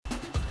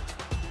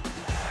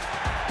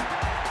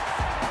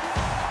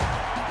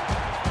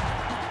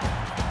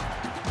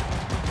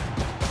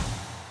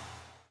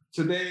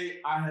Today,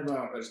 I have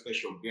a very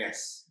special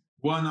guest.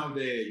 One of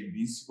the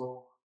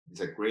Invincible. He's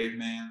a great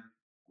man,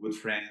 good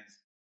friend,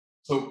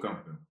 so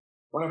Campbell.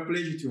 What a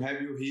pleasure to have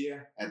you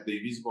here at the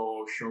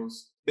Invisible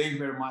shows. Thank you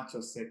very much for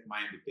accepting my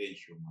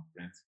invitation, my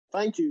friend.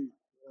 Thank you,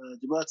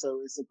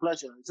 Gilberto. It's a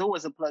pleasure. It's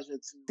always a pleasure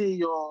to see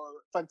your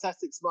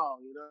fantastic smile,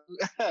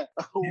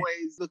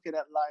 always looking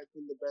at life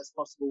in the best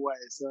possible way.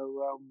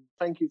 So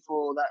thank you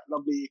for that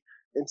lovely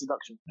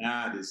introduction.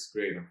 This is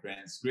great, my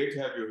friends. Great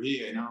to have you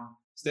here,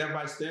 Step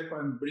by step,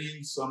 I'm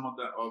bringing some of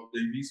the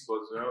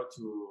Invincible as well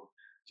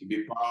to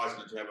be part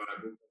and to have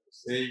a good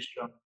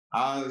conversation.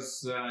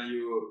 As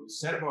you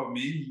said about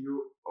me,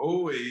 you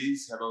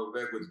always have a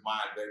very good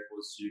mind, very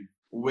positive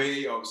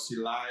way of see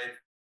life.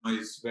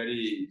 It's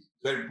very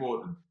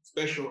important,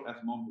 special at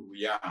the moment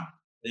we are.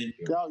 Thank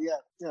you. Oh,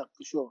 yeah,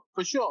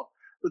 for sure.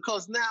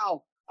 Because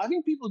now, I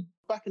think people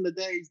back in the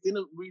days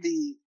didn't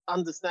really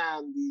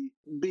understand the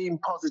being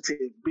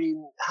positive,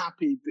 being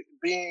happy,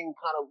 being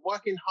kind of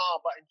working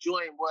hard, but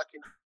enjoying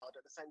working hard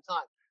at the same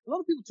time. A lot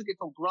of people took it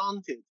for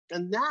granted.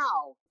 And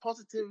now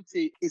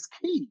positivity is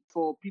key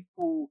for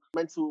people,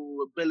 mental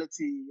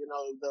ability,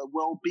 the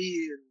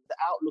well-being, the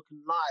outlook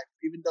in life,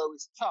 even though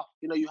it's tough,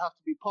 you have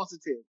to be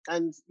positive.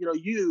 And,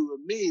 you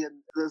and me and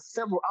there's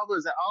several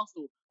others at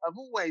Arsenal have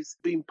always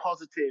been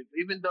positive,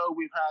 even though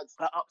we've had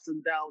ups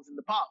and downs in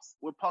the past.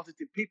 We're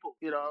positive people,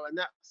 and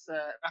that's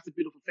a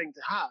beautiful thing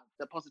to have,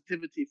 the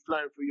positivity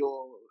flowing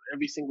through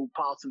every single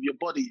part of your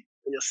body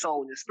and your soul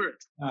and your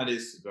spirit. That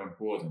is very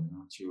important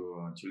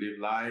to live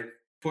life.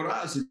 For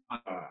us,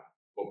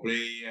 for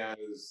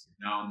players,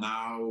 now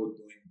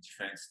doing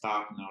different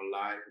stuff in our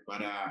life,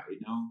 but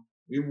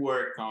we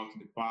work out in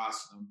the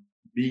past,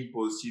 being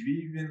positive,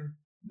 even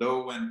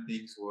though when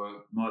things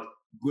were not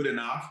good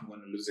enough, you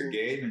want to lose a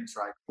game and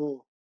try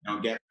to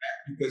get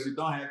back, because you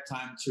don't have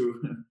time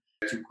to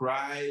to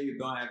cry, you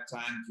don't have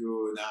time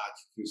to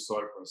feel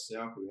sorry for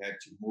yourself. You have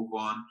to move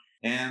on.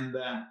 And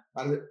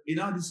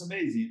this is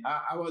amazing.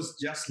 I was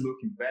just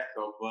looking back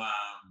of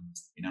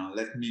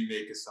let me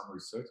make some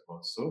research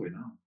about, so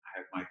I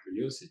have my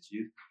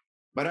curiosity,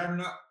 but I'm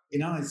not,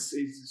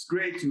 it's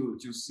great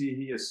to see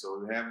here.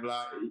 So we have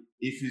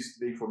if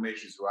the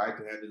information is right,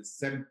 we have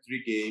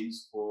 73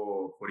 games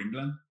for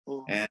England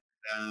and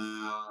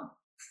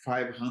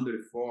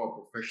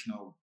 504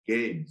 professional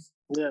games.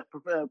 Yeah,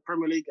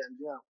 Premier League games,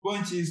 yeah.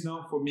 Point is,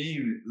 for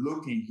me,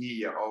 looking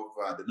here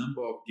of the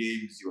number of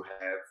games you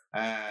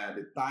have,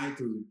 the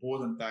titles,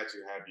 important titles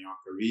you have in your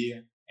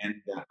career, and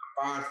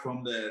apart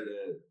from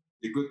the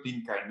good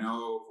thing I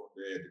know, from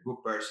the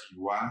good person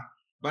you are,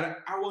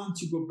 but I want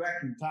to go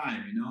back in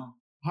time,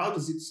 how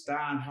does it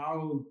start?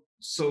 How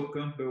So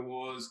Campbell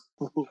was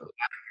like a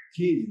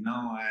kid,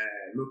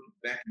 looking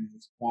back in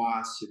his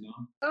past,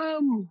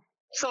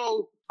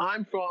 So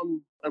I'm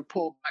from a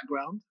poor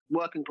background,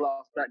 working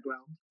class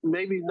background.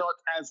 Maybe not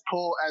as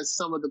poor as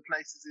some of the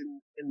places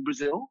in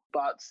Brazil,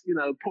 but,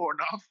 poor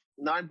enough.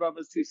 9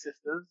 brothers, 2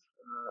 sisters.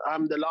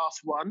 I'm the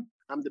last one.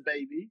 I'm the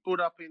baby.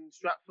 Brought up in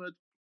Stratford,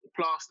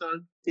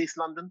 Plastone, East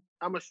London.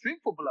 I'm a street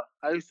footballer.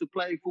 I used to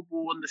play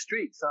football on the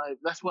streets.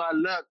 That's where I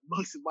learned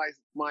most of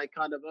my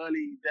kind of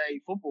early day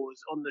football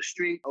was on the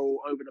street or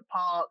over the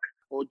park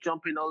or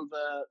jumping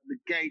over the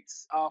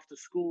gates after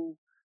school.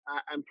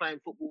 And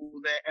playing football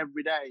there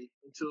every day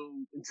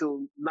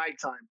until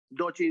nighttime,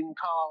 dodging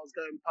cars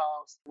going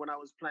past when I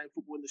was playing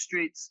football in the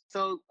streets.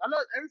 So I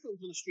learned everything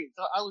from the streets.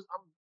 I'm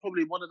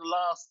probably one of the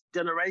last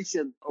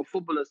generation of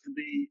footballers to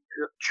be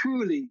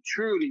truly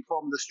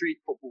from the street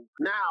football.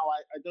 Now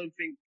I don't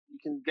think you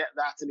can get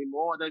that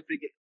anymore. I don't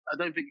think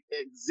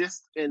it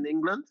exists in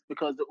England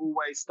because they're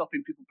always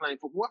stopping people playing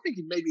football. I think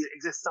it maybe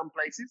exists some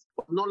places,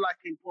 but not like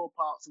in poor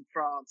parts of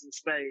France and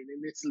Spain,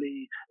 in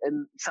Italy,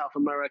 in South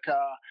America,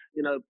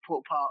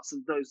 poor parts of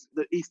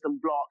the Eastern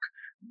Bloc.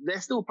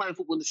 They're still playing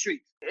football in the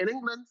streets. In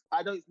England,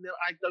 I don't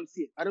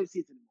see it. I don't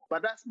see it anymore.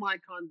 But that's my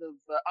kind of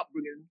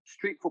upbringing,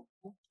 street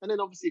football. And then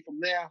obviously from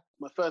there,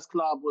 my first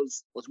club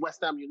was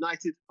West Ham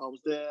United. I was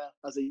there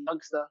as a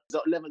youngster. I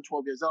was 11,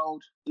 12 years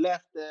old.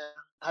 Left there,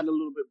 had a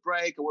little bit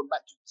break. I went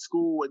back to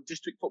school and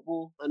district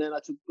football. And then I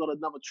got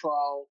another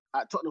trial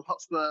at Tottenham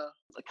Hotspur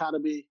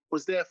Academy.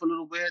 Was there for a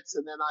little bit.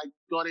 And then I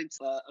got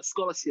into a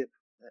scholarship.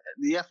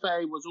 The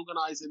FA was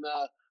organising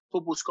a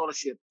football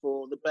scholarship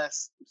for the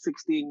best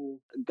 16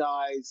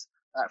 guys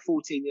at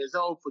 14 years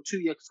old for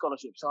 2-year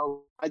scholarship.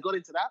 So I got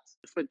into that.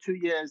 I spent 2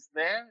 years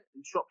there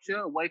in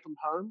Shropshire, away from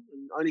home,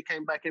 and only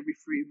came back every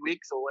 3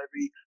 weeks or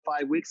every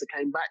 5 weeks. I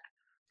came back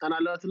and I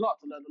learned a lot.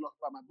 I learned a lot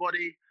about my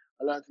body.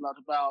 I learned a lot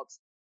about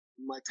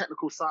my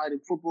technical side in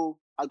football.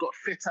 I got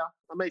fitter.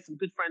 I made some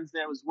good friends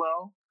there as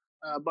well.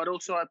 But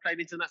also I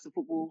played international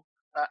football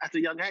at a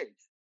young age.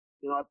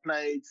 I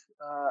played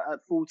at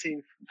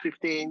 14,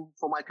 15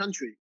 for my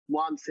country,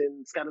 once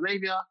in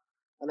Scandinavia,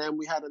 and then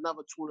we had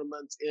another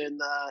tournament in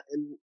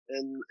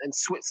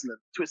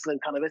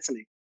Switzerland, kind of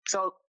Italy.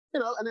 So,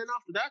 and then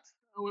after that,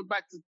 I went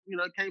back to,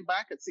 came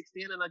back at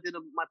 16 and I did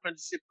my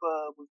apprenticeship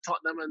with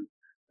Tottenham,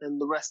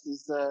 and the rest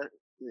is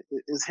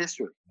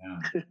history. Yeah.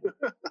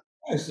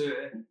 It's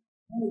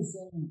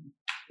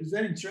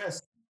very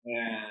interesting.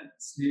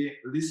 see,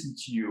 listen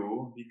to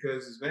you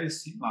because it's very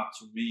similar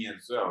to me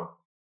as well.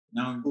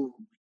 Now,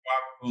 Mm.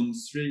 up on the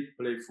street,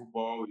 play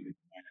football with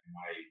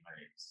my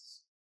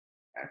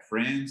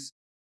friends,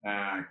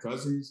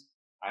 cousins.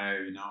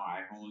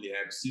 I only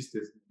have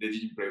sisters. They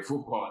didn't play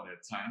football at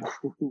that time.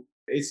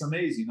 It's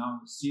amazing,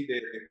 see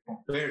the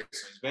comparison.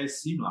 It's very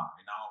similar,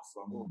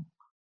 from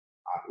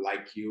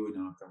like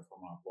come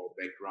from a poor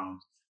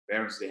background.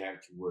 Parents, they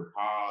have to work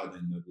hard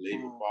and the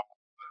labor part.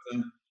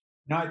 But,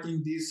 I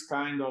think this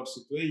kind of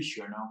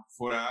situation,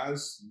 for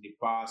us in the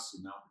past,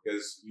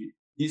 because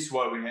this is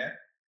what we have.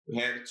 We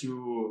have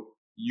to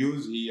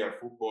use here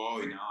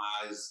football,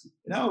 as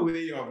a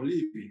way of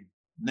living.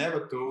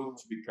 Never thought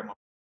to become a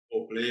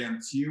football player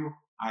until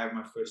I have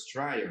my first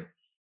trial.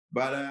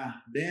 But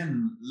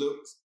then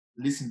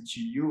listen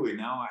to you,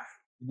 I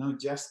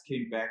just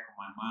came back on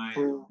my mind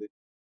the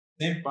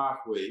same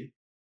pathway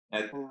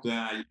that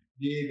I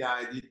did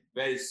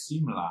very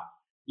similar.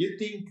 You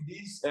think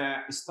this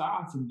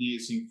starting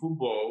this in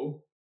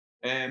football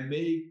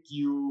make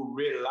you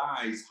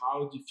realize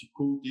how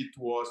difficult it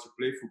was to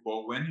play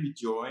football when you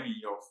join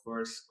your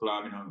first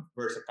club,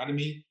 first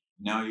academy?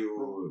 Now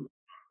you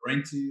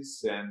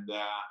apprentice and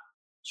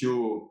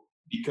to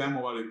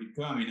become what you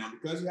become,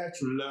 because you have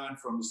to learn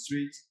from the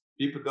streets.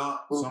 People don't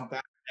sometimes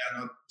they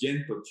are not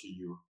gentle to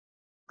you.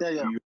 Yeah.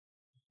 You're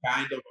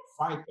kind of a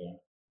fighter.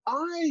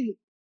 I'm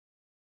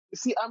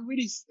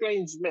really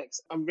strange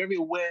mix. I'm very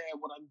aware of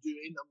what I'm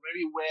doing. I'm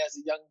very aware as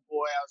a young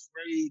boy. I was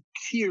very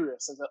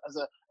curious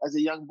as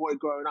a young boy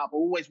growing up. I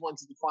always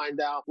wanted to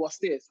find out what's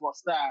this,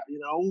 what's that.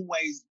 I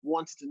always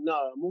wanted to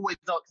know. I'm always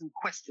asking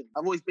questions.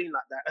 I've always been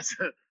like that.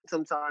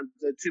 Sometimes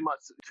too much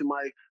to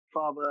my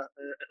father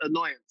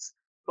annoyance.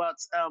 But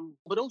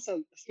also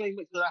a strange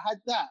mix because I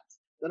had that.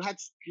 Then I had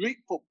street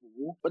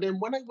football. But then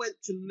when I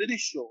went to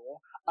Liddyshore,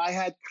 I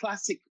had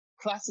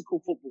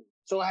classical football.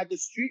 So I had the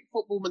street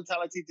football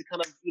mentality to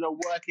kind of,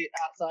 work it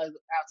out of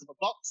a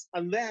box.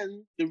 And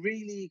then the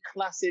really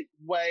classic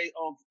way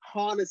of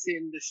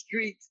harnessing the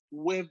street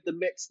with the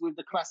mix with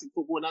the classic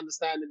football and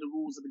understanding the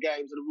rules of the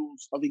games and the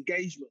rules of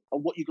engagement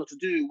and what you got to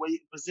do, where you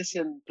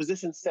position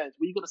sense,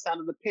 where you got to stand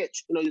on the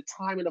pitch, the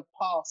timing of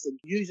pass and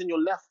using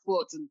your left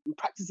foot and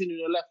practicing in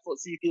your left foot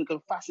so you can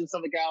fashion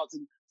something out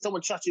and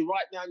someone shuts you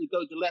right now and you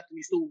go to the left and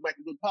you still make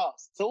a good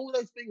pass. So all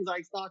those things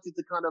I started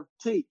to kind of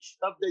teach.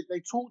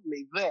 They taught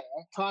me there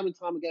time and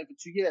time again for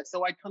 2 years.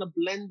 So I kind of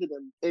blended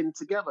them in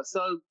together.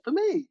 So for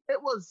me,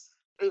 it was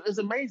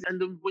amazing.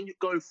 And then when you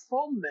go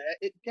from there,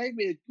 it gave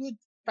me a good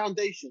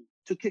foundation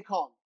to kick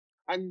on.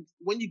 And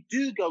when you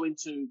do go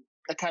into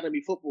academy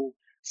football,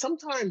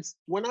 sometimes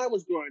when I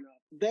was growing up,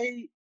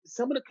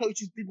 some of the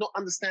coaches did not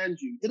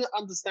understand you, didn't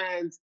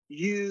understand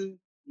you,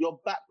 your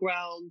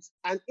background,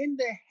 and in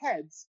their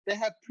heads, they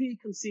have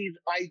preconceived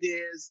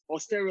ideas or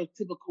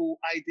stereotypical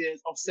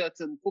ideas of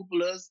certain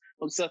footballers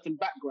from certain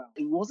backgrounds.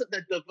 It wasn't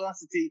the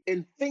diversity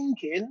in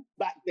thinking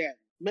back then.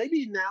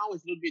 Maybe now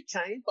it's a little bit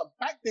changed, but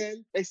back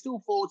then they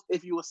still thought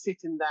if you were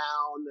sitting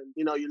down and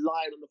you're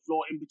lying on the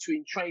floor in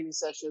between training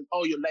sessions,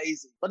 oh, you're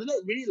lazy. But they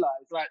don't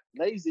realize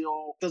lazy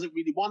or doesn't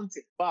really want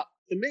it. But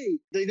for me,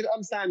 they didn't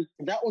understand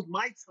that was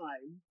my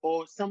time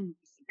or some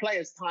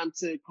players' time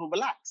to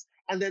relax.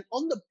 And then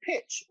on the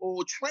pitch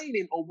or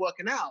training or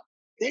working out,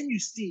 then you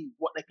see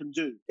what they can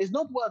do. It's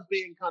not worth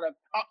being kind of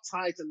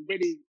uptight and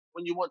ready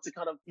when you want to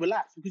kind of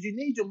relax, because you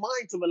need your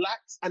mind to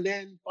relax and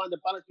then find a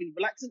balance between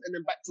relaxing and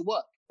then back to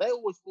work. They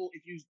always thought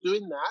if you was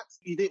doing that,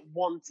 you didn't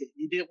want it.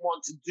 You didn't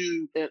want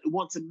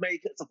to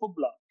make it as a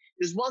footballer.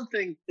 There's one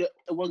thing that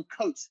one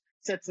coach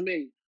said to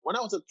me, when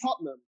I was at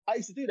Tottenham, I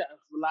used to do that,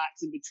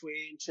 relax in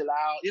between, chill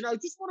out,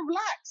 just want to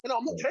relax.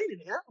 I'm not training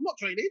here. I'm not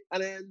training.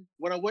 And then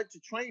when I went to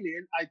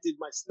training, I did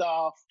my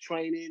staff,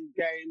 training,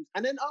 games.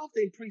 And then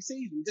after in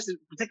pre-season, just in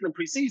particular in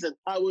pre-season,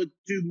 I would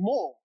do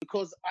more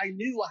because I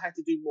knew I had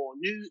to do more.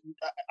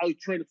 I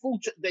would train a full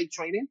day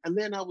training, and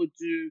then I would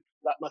do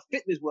my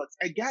fitness works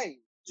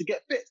again to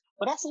get fit.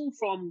 But that's all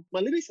from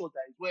my Liddyshore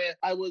days, where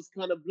I was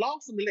kind of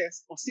last on the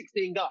list of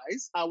 16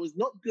 guys. I was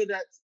not good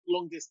at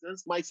long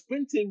distance. My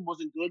sprinting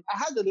wasn't good. I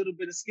had a little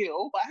bit of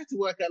skill, but I had to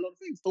work out a lot of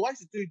things. So I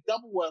used to do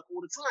double work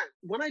all the time.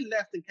 When I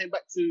left and came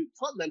back to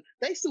Tottenham,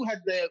 they still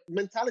had their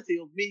mentality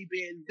of me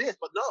being this.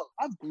 But no,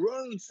 I've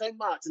grown so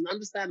much and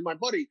understand my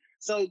body.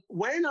 So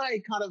when I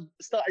kind of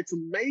started to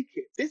make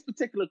it, this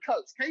particular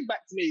coach came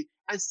back to me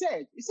and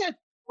said,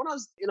 when I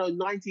was,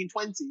 19,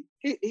 20,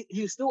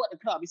 he was still at the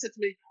club. He said to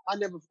me, I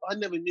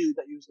never knew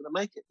that you was going to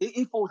make it.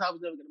 He thought I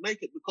was never going to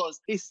make it because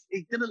he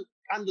didn't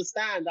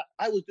understand that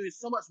I was doing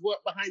so much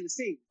work behind the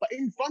scenes. But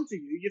in front of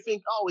you, you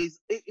think, oh,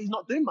 he's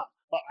not doing much.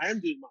 but I am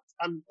doing much.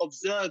 I'm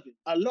observing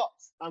a lot.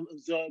 I'm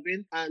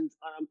observing and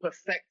I'm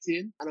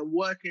perfecting and I'm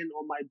working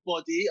on my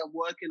body. I'm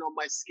working on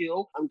my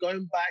skill. I'm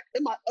going back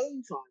in my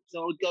own time.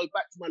 So I would go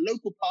back to my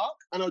local park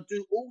and I'll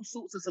do all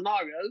sorts of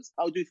scenarios.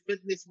 I'll do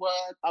fitness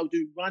work. I'll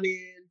do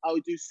running. I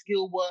would do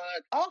skill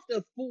work. After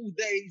a full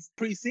day's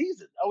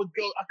pre-season, I would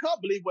go, I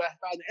can't believe where I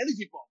found the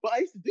energy from. But I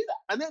used to do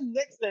that. And then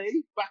next day,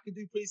 back and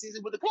do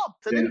pre-season with the club.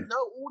 So they didn't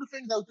know all the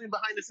things I was doing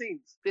behind the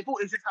scenes. They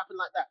thought it just happened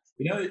like that.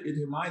 It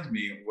reminds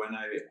me when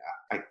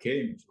I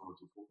came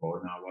to football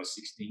when I was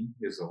 16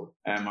 years old,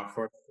 and my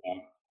first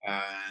club,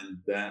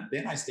 and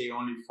then I stayed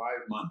only 5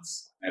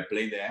 months. I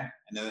played there,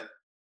 and then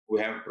we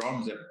have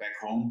problems back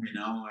home.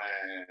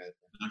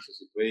 Financial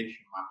situation.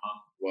 My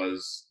mom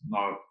was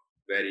not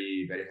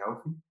very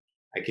healthy.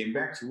 I came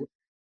back to work.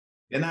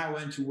 Then I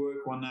went to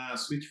work on a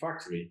switch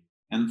factory,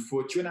 and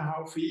for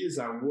 2.5 years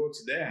I worked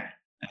there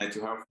to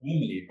have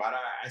family. But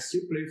I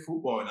still play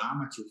football,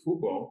 amateur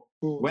football.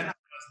 When I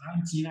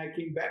was 19, I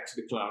came back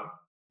to the club,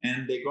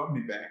 and they got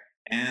me back.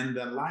 And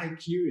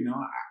like you,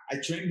 I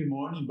trained in the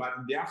morning, but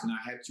in the afternoon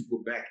I had to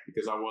go back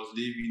because I was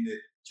leaving the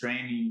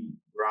training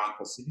ground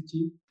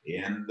facility.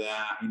 And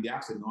in the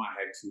afternoon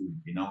I had to,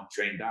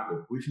 train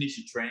double. We finished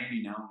the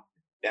training,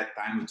 that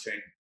time we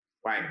trained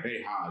quite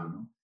very hard,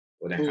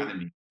 for the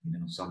academy,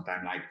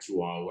 sometimes like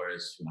 2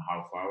 hours,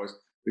 2.5 hours.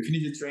 We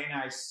finished the training,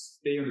 I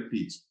stay on the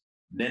pitch.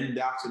 Then in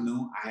the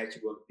afternoon, I had to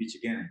go to the pitch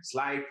again. It's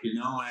like,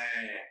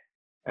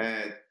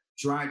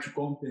 try to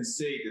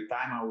compensate the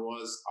time I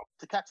was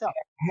to catch up.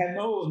 I had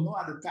no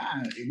other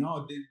time,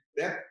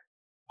 that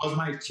was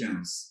my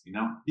chance,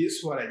 This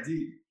is what I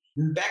did.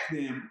 And back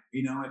then,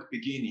 at the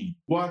beginning,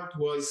 who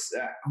was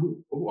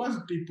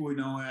the people,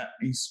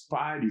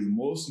 inspired you,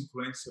 most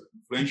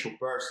influential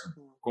person,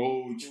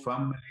 coach,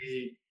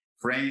 family,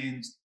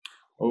 friends,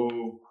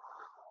 or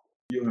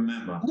you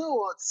remember? You know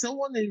what?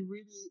 Someone who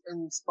really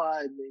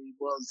inspired me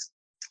was,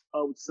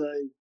 I would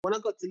say, when I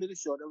got to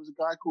Lilleshall, there was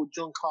a guy called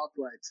John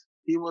Cartwright.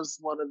 He was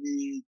one of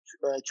the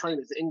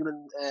trainers, the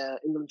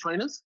England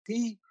trainers.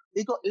 He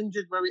got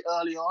injured very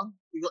early on.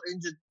 He got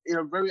injured,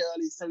 very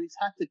early, so he's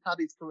had to cut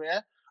his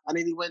career. And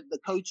then he went the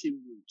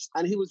coaching route.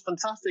 And he was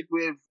fantastic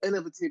with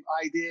innovative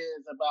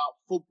ideas about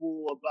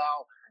football,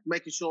 about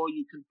making sure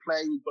you can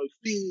play with both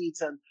feet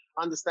and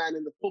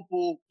understanding the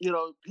football. He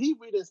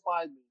really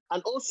inspired me.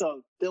 And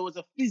also, there was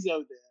a physio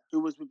there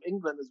who was with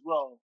England as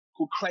well,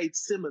 called Craig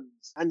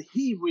Simmons. And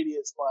he really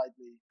inspired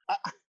me. I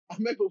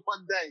remember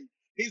one day,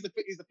 he's a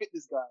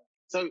fitness guy.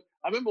 So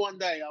I remember one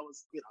day I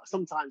was,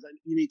 sometimes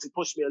you need to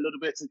push me a little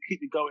bit to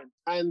keep me going.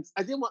 And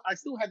I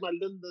still had my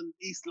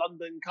East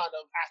London kind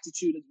of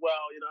attitude as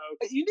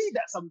well, You need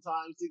that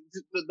sometimes,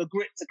 the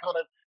grit to kind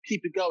of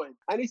keep it going.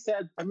 And he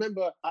said, I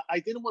remember I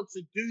didn't want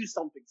to do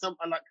something, some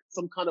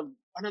kind of,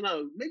 I don't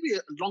know, maybe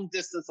a long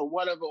distance or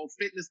whatever, or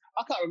fitness.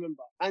 I can't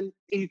remember. And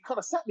he kind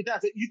of sat me down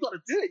and said, you got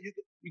to do it.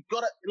 You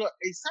got to, look,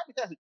 he sat me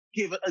down and said,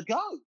 give it a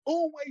go.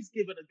 Always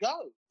give it a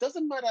go.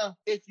 Doesn't matter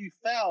if you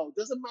fail.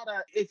 Doesn't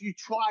matter if you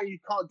try, you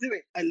can't do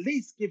it. At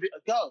least give it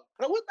a go.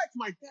 And I went back to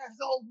my dad.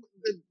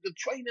 The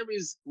trainer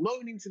is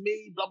moaning to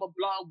me, blah, blah,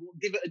 blah.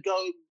 Give it a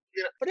go.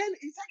 But then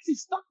it's actually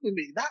stuck with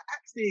me.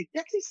 He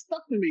actually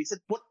stuck with me. He said,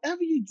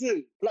 whatever you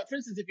do, like for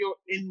instance, if you're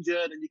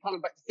injured and you're coming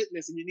back to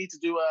fitness and you need to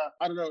do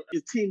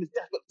your team is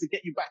desperate to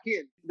get you back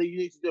in, then you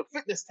need to do a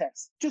fitness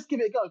test. Just give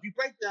it a go. If you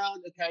break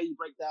down, okay, you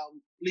break down,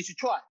 at least you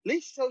try. At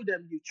least show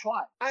them you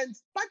try. And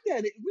back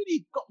then, it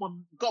really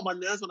got my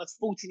nerves when I was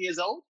 14 years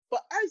old.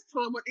 But as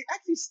time went, it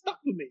actually stuck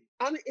with me.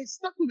 And it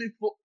stuck with me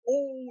for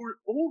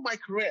all my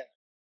career.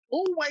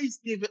 Always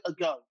give it a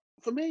go.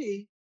 For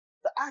me,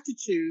 the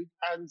attitude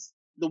and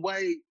the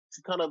way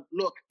to kind of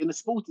look in a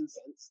sporting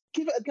sense,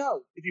 give it a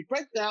go. If you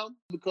break down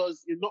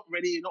because you're not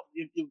ready,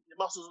 your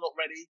muscles are not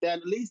ready, then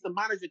at least the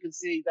manager can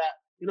see that,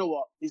 you know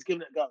what, he's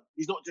giving it a go.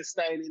 He's not just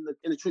staying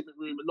in the treatment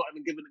room and not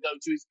even giving it a go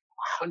to his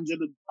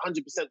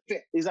 100%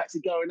 fit. He's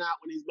actually going out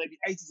when he's maybe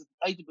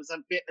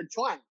 80% fit and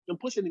trying and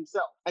pushing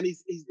himself. And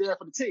he's there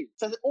for the team.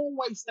 So it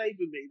always stayed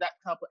with me, that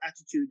type of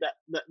attitude,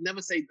 that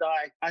never say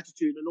die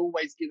attitude, and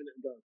always giving it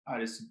a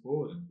go. It's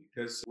important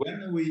because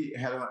when we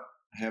have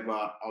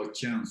our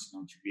chance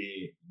to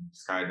be in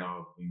this kind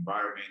of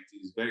environment,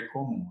 is very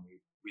common.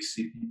 We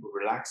see people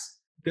relax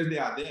because they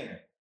are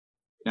there,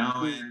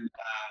 and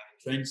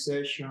training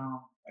session,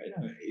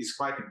 it's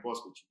quite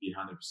impossible to be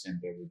 100%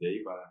 every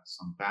day, but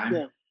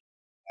sometimes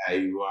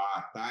you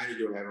are tired,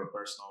 you have a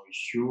personal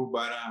issue,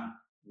 but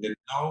the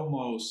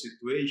normal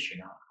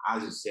situation,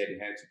 as you said, you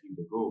have to give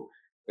the go.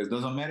 Because it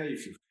doesn't matter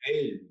if you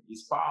fail,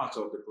 it's part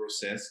of the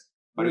process,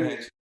 but you have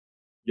to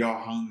your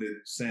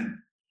 100%.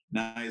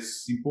 Now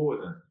it's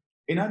important.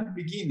 And at the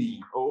beginning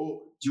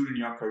or during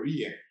your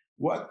career,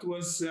 what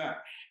was,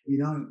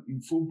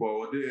 in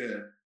football,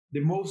 the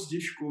most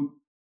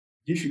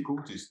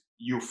difficulties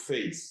you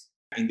face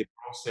in the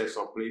process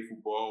of playing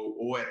football,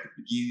 or at the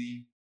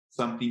beginning,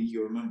 something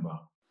you remember?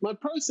 My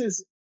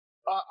process,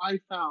 I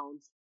found,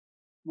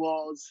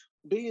 was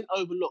being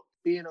overlooked,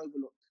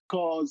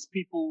 because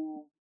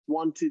people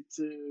wanted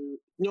to,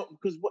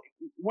 because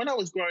when I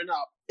was growing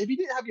up, if you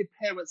didn't have your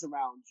parents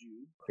around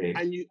you, Okay.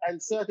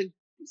 and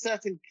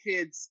certain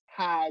kids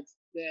had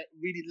their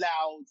really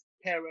loud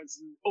parents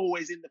and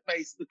always in the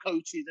face of the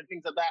coaches and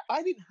things like that.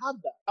 I didn't have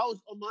that. I was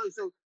on my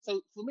own.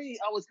 So for me,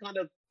 I was kind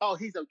of, oh,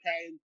 he's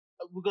okay. And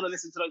we're going to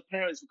listen to those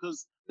parents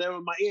because they're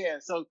in my ear.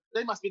 So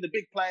they must be the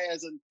big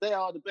players and they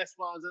are the best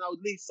ones. And I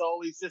would leave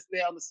Sol, he's just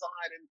there on the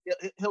side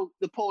and he'll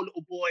the poor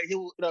little boy,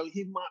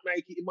 he might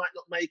make it, he might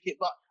not make it.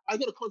 But I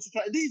got to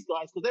concentrate on these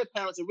guys because their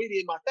parents are really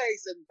in my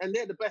face and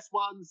they're the best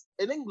ones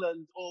in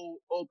England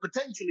or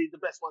potentially the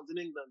best ones in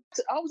England.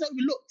 So I was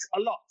overlooked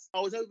a lot.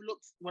 I was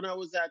overlooked when I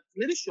was at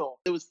Liddershaw.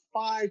 There was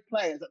 5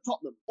 players at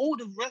Tottenham. All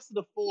the rest of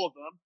the 4 of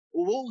them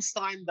were all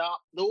signed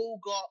up. They all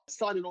got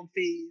signing on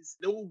fees.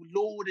 They all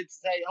lauded to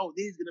say, oh,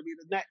 these are going to be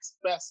the next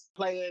best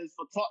players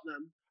for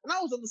Tottenham. And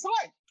I was on the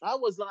side. I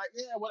was like,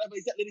 yeah, whatever.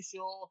 He's at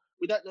Liddershaw.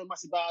 We don't know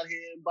much about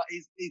him, but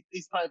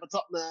he's playing for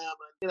Tottenham,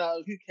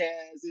 and who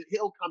cares?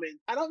 He'll come in.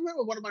 And I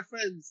remember one of my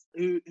friends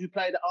who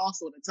played at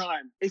Arsenal at the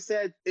time. He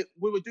said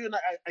we were doing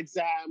like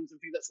exams and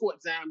things like school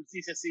exams,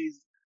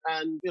 GCSEs,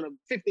 and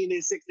 15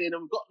 years, 16,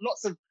 and we've got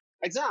lots of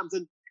exams.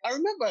 And I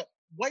remember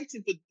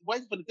waiting for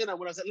the dinner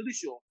when I was at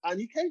Liddershaw, and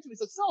he came to me and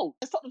said, "So,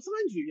 has Tottenham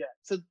signed you yet?"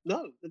 I said,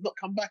 "No, they've not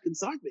come back and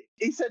signed me."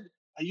 He said,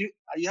 "Are you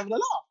having a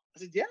laugh?" I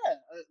said, "Yeah,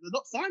 they've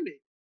not signed me."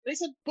 And he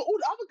said, "But all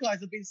the other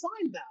guys have been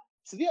signed now."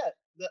 I said, "Yeah,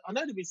 I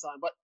know they've been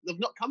signed, but they've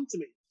not come to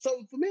me."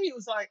 So for me, it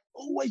was like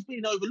always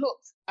being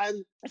overlooked,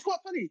 and it's quite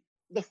funny.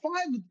 The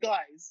 5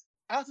 guys,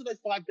 out of those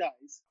 5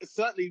 guys,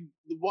 certainly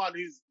the one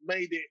who's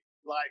made it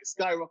like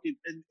skyrocket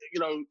in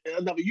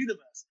another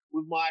universe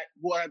with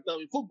what I've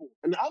done in football.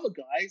 And the other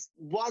guys,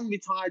 one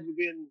retired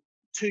within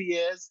 2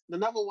 years,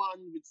 another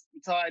one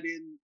retired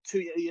in 2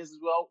 years as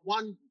well.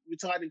 One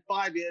retired in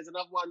 5 years,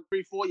 another one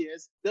 3-4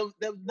 years. None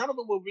of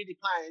them were really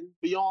playing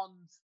beyond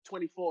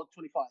 24,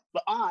 25.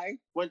 But I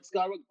went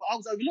skyrocket, but I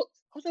was overlooked.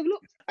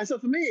 And so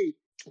for me,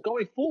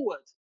 going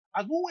forward,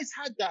 I've always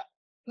had that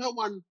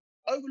one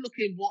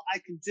overlooking what I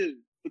can do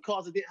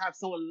because I didn't have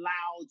someone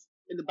loud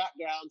in the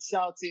background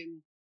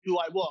shouting who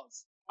I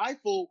was. I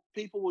thought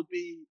people would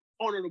be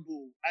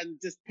honourable and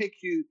just pick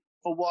you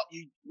for what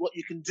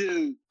you can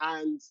do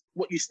and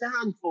what you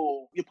stand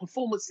for, your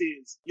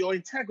performances, your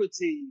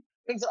integrity,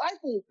 things that I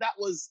thought that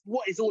was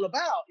what it's all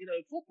about,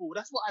 football.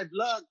 That's what I've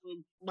learned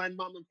from my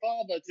mum and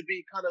father, to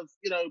be kind of,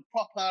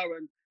 proper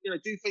and,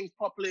 do things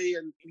properly,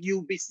 and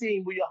you'll be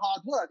seen with your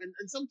hard work.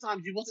 And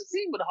sometimes you wasn't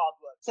seen with the hard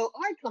work. So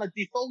I kind of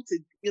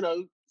defaulted,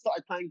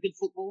 started playing good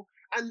football,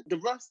 and the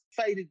rust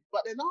faded.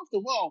 But then after a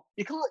while,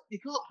 you can't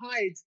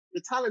hide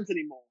the talent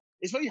anymore.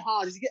 It's very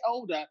hard as you get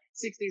older,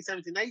 16,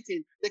 17,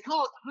 18, they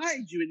can't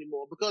hide you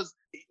anymore because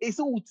it's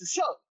all to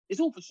show. It's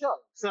all for show.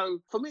 So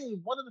for me,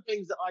 one of the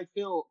things that I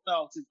felt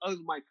is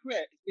over my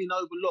career, it's been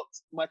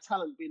overlooked, my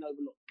talent being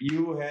overlooked.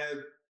 You have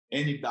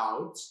any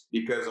doubts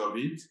because of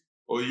it?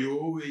 Or you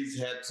always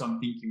had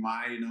something in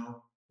mind,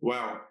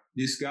 well,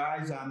 these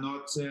guys are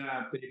not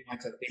paying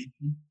much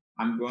attention.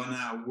 I'm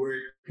gonna work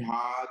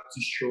hard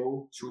to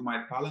show through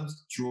my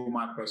talents, through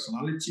my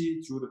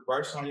personality, through the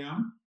person I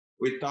am,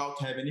 without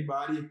having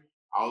anybody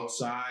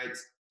outside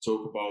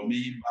talk about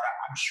me. But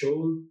I'm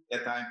sure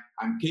that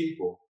I'm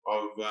capable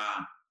of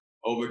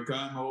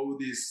overcome all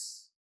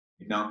this,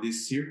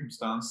 this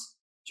circumstance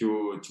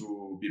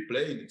to be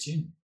playing the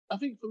team. I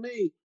think for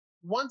me,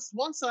 once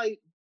I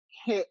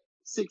hit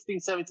 16,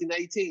 17,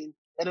 18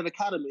 at an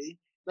academy,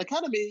 the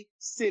academy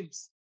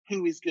sieves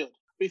who is good.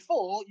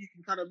 Before, you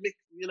can kind of mix,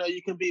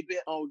 you can be a bit,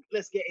 oh,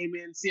 let's get him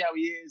in, see how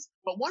he is.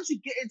 But once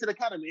you get into the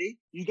academy,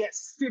 you get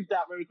sieved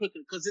out very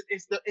quickly because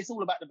it's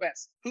all about the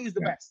best. Who's the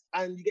best?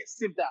 And you get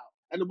sieved out.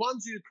 And the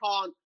ones who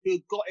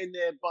got in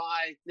there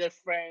by their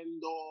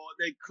friend or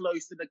they're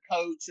close to the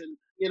coach and,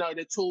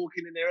 they're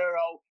talking in their ear,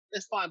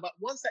 that's fine. But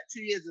once that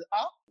 2 years is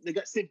up, they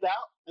get sieved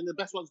out and the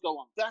best ones go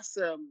on. That's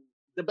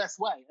the best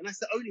way. And that's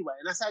the only way.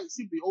 And that's how it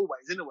should be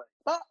always, anyway.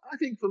 But I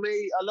think for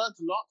me, I learned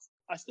a lot.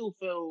 I still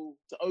feel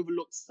the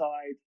overlooked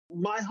side.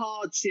 My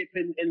hardship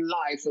in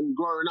life and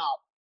growing up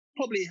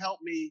probably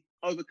helped me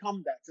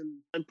overcome that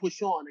and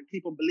push on and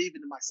keep on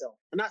believing in myself.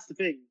 And that's the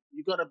thing.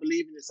 You've got to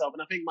believe in yourself.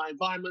 And I think my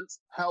environment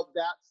helped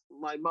that.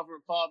 My mother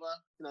and father,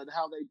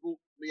 how they brought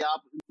me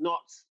up,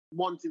 not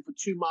wanting for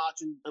too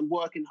much and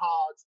working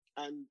hard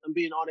and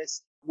being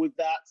honest with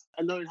that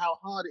and knowing how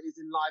hard it is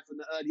in life from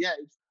the early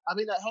age. I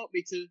mean, that helped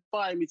me to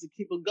inspire me to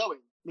keep on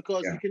going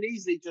because you can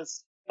easily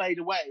just fade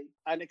away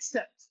and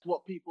accept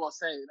what people are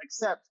saying,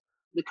 accept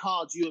the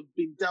cards you have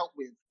been dealt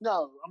with.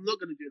 No, I'm not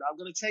going to do that. I'm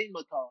going to change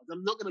my cards.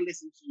 I'm not going to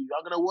listen to you.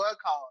 I'm going to work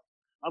hard.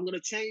 I'm going to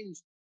change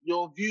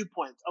your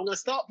viewpoint. I'm going to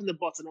start from the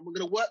bottom. I'm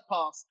going to work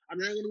past, and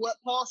then I'm going to work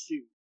past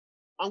you.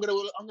 I'm going to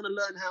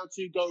learn how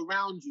to go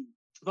around you.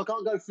 If I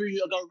can't go through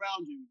you, I'll go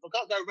around you. If I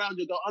can't go around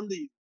you, I'll go under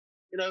you.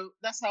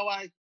 That's how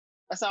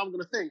I'm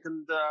going to think.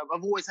 And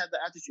I've always had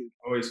that attitude.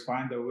 Always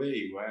find a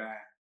way where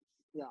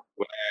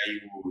you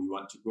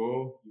want to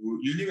go.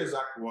 You knew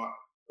exactly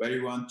where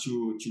you want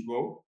to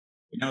go.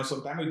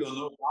 Sometimes we don't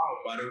know how,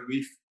 but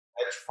we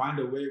have to find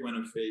a way when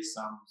we face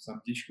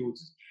some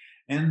difficulties.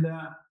 And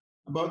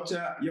about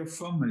your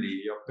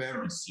family, your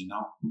parents,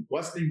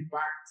 what's the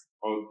impact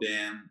of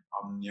them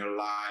on your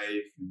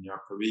life, in your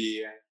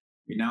career?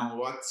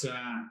 What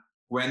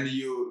when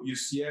you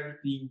see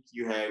everything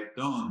you have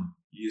done,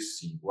 you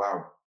see,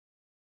 wow,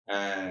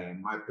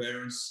 my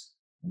parents,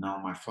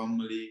 my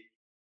family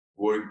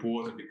were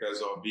important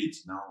because of it.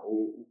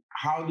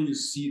 How do you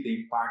see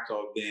the impact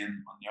of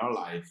them on your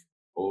life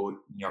or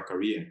in your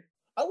career?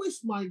 I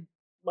wish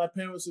my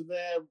parents were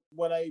there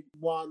when I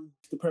won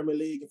the Premier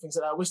League and things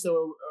like that. I wish they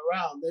were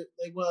around.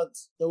 They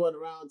weren't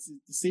around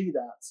to see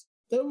that.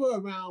 They were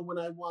around when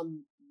I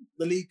won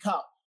the League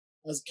Cup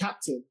as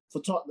captain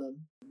for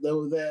Tottenham. They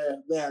were there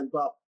then,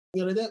 but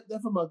they're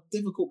from a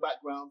difficult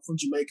background from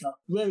Jamaica.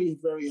 Very,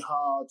 very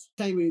hard.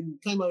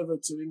 Came over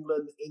to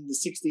England in the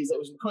 60s. It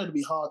was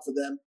incredibly hard for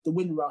them. The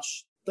wind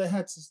rush. They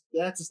had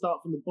to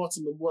start from the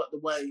bottom and work the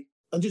way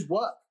and just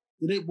work.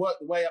 They didn't work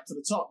the way up to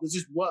the top. They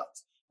just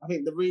worked. I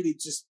think they really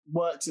just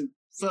worked to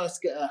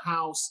first get a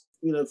house,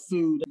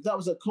 food. That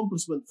was an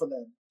accomplishment for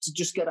them to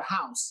just get a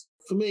house.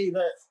 For me,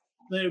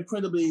 they're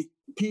incredibly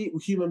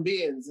human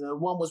beings.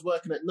 One was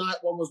working at night,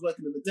 one was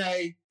working in the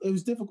day. It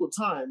was difficult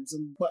times,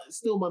 but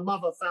still, my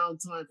mother found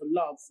time for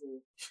love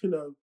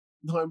for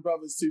 9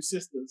 brothers, 2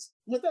 sisters.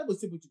 My dad was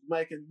typically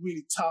Jamaican,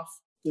 really tough.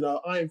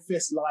 Iron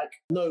fist, like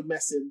no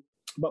messing.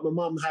 But my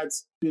mum had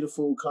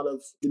beautiful kind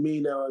of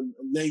demeanor and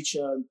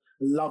nature and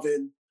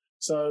loving.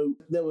 So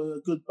there was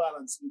a good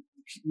balance.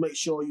 Make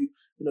sure you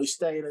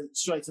stay in a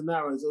straight and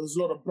narrow. There was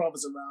a lot of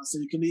brothers around, so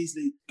you can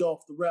easily go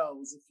off the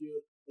rails if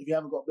you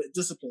haven't got a bit of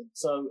discipline.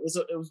 So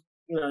it was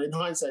in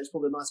hindsight, it's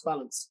probably a nice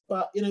balance.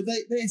 But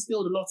they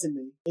instilled a lot in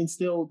me.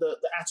 Instilled the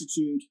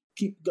attitude,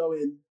 keep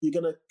going. You're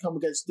gonna come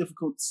against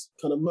difficult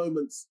kind of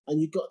moments,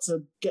 and you've got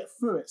to get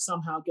through it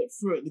somehow. Get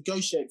through it,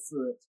 negotiate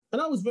through it.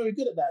 And I was very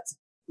good at that.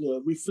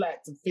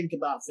 Reflect and think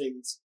about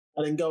things,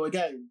 and then go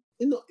again.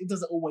 It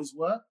doesn't always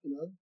work. It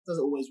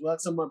doesn't always work.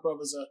 Some of my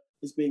brothers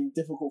it's been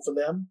difficult for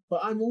them,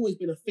 but I've always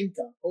been a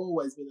thinker.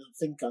 Always been a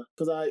thinker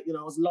because I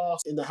was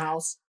last in the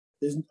house.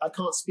 I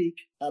can't speak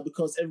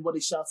because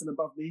everybody's shouting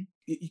above me.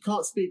 You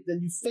can't speak,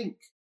 then you think,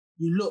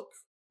 you look,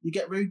 you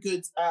get very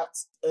good at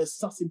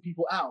sussing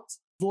people out,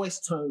 voice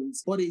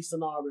tones, body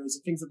scenarios,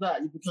 and things like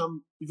that. You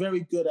become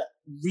very good at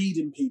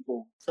reading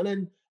people, and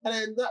then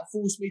that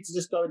forced me to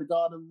just go in the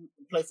garden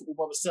and play football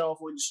by myself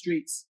or in the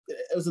streets.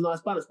 It was a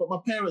nice balance, but my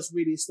parents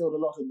really instilled a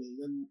lot in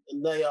me,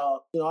 and they are,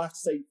 I have to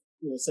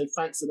say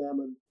thanks to them,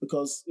 and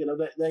because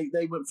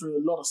they went through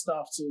a lot of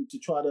stuff to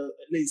try to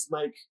at least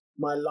make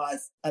my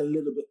life a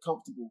little bit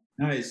comfortable.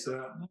 Nice,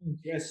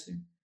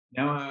 interesting.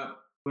 Now,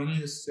 when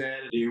you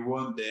said you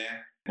weren't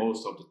there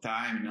most of the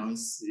time,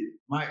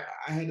 I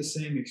had the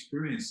same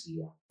experience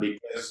here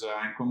because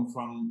I come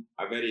from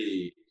a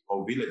very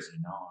small village,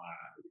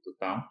 little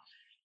town.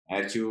 I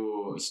had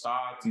to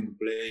start and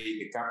play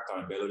the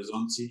capital in Belo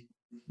Horizonte.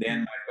 Then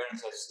my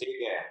parents had to stay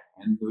there,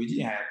 and we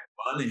didn't have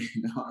money.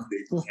 They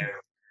didn't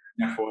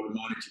have afford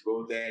money to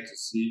go there to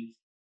see.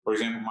 For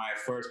example, my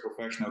first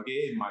professional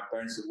game, my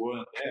parents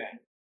weren't there.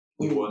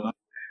 We were not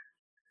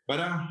there. But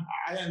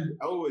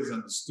I always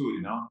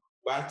understood,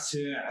 But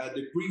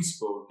the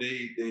principle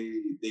they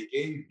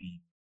gave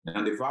me,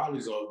 and the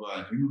values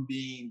of human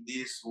being,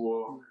 this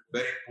were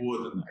very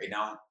important.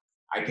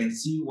 I can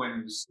see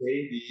when you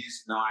say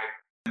this, now I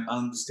can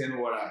understand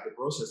what the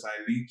process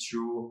I've been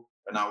through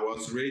when I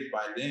was raised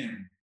by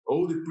them.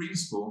 All the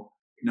principle,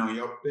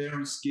 your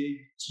parents gave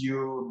to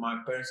you,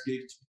 my parents gave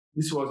to you.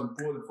 This was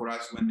important for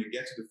us when you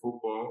get to the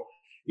football,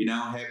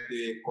 have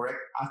the correct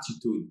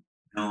attitude,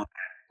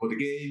 for the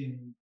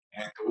game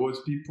and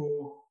towards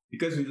people,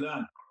 because we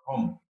learn from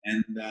home.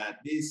 And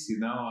this,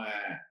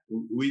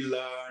 we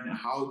learn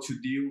how to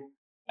deal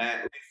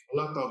with a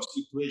lot of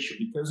situations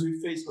because we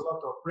face a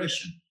lot of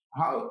pressure.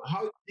 How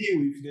to deal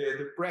with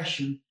the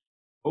pressure,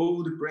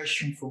 all the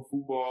pressure from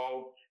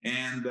football,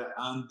 and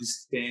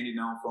understand,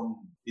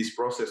 from this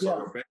process of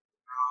your background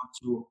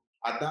to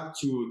adapt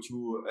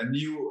to a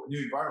new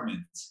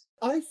environment?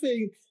 I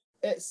think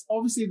it's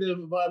obviously the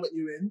environment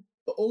you're in,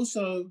 but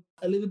also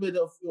a little bit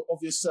of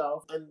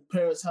yourself and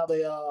parents, how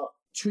they are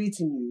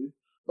treating you,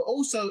 but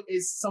also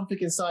is something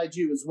inside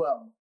you as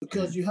well,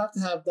 because you have to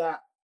have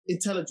that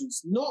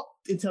intelligence, not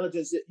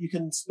intelligence that you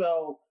can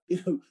spell,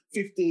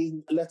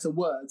 15-letter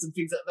words and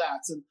things like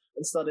that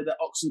and studied at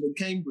Oxford and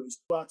Cambridge,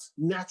 but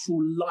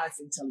natural life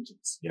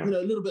intelligence. A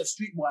little bit of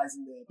streetwise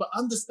in there, but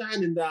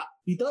understanding that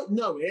you don't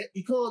know it,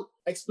 you can't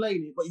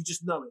explain it, but you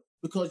just know it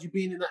because you've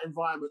been in that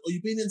environment or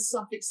you've been in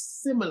something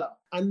similar.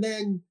 And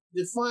then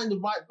you find the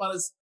right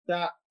balance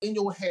that in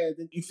your head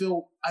and you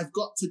feel, I've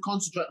got to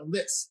concentrate on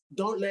this.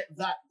 Don't let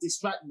that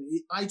distract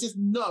me. I just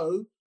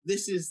know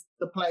this is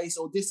the place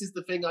or this is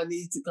the thing I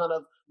need to kind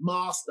of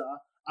master.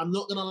 I'm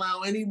not going to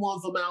allow anyone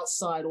from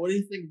outside or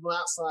anything from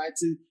outside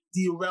to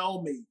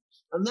derail me.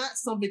 And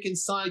that's something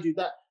inside you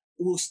that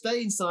will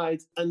stay inside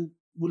and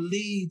will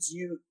lead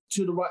you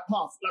to the right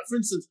path. Like, for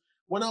instance,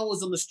 when I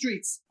was on the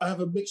streets, I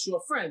have a mixture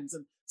of friends,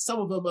 and some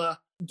of them are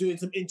doing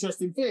some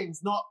interesting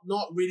things, not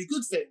really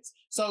good things.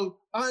 So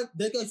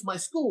they go to my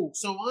school.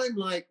 So I'm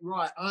like,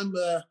 right, I'm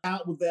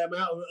out with them,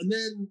 and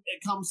then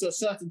it comes to a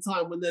certain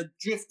time when they're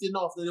drifting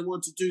off and they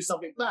want to do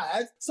something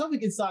bad.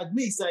 Something inside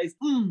me says,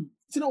 do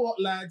you know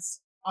what,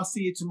 lads? I'll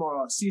see you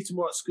tomorrow. I'll see you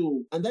tomorrow at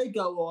school. And they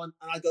go on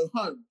and I go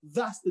home.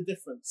 That's the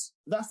difference.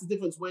 That's the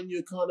difference when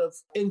you're kind of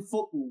in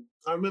football.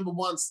 I remember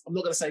once, I'm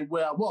not going to say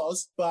where I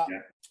was, but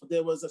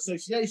there was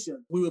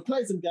association. We were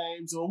playing some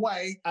games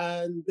away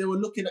and they were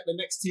looking at the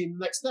next team the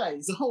next day.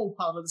 It's a whole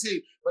part of the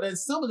team. But then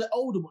some of the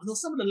older ones, or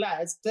some of the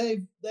lads,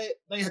 they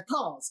had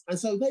cars. And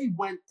so they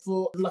went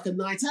for like a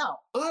night out.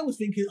 And I was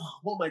thinking,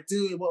 what am I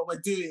doing? What am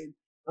I doing?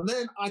 And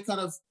then I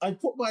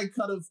put my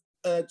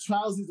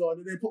trousers on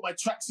and then put my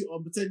tracksuit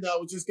on, pretend I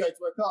was just going to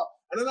my car.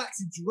 And then I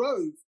actually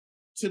drove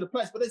to the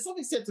place. But then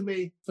something said to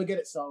me, forget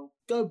it, Sol.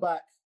 Go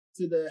back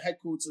to the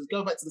headquarters,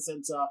 go back to the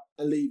centre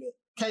and leave it.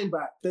 Came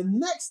back. The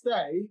next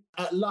day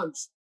at lunch,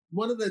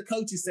 one of the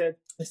coaches said,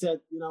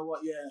 you know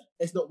what, yeah,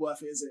 it's not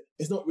worth it, is it?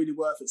 It's not really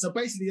worth it. So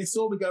basically they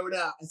saw me going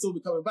out and saw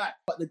me coming back.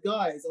 But the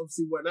guys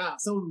obviously went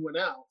out. Some of them went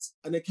out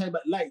and they came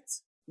back late.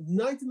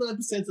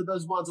 99% of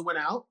those ones that went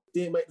out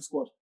didn't make the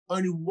squad.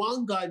 Only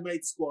one guy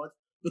made the squad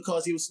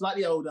because he was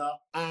slightly older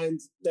and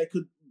they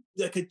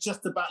could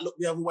just about look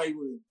the other way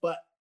with him. But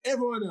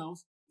everyone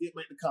else didn't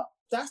make the cut.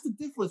 That's the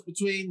difference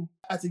between,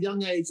 at a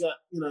young age, at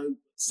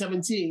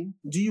 17,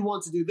 do you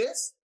want to do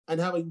this and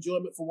have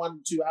enjoyment for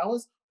 1 to 2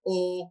 hours,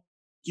 or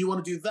do you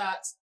want to do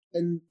that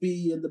and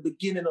be in the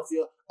beginning of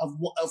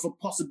a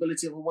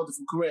possibility of a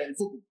wonderful career in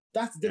football?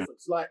 That's the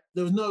difference. Like,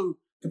 there was no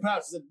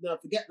comparison. No,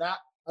 forget that.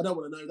 I don't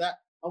want to know that.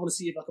 I want to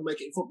see if I can make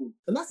it in football.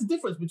 And that's the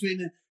difference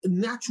between a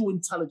natural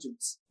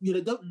intelligence.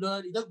 You don't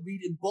learn, you don't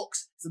read in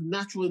books. It's a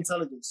natural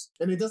intelligence.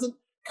 And it doesn't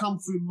come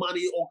through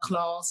money or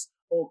class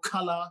or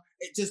color.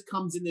 It just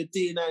comes in the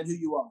DNA and who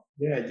you are.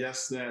 Yeah,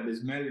 just the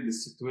smell in the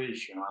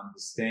situation,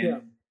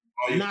 understand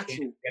how you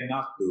natural.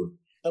 Cannot do.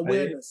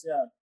 Awareness,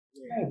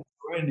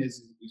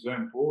 awareness is very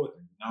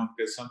important,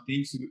 because some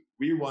things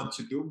we want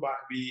to do, but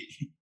we,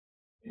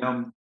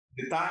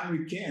 the time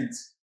we can't.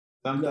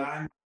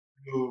 Sometimes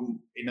you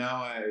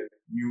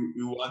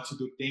want to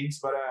do things,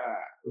 but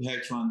we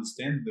have to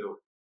understand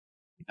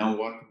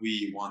what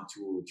we want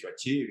to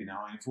achieve.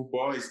 And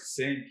football is the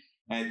same.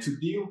 To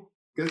deal,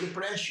 because the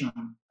pressure,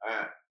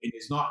 it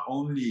is not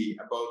only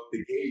about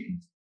the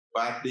game,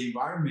 but the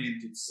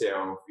environment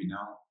itself.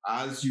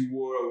 As you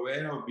were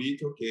aware of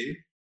it, okay,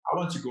 I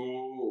want to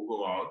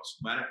go out,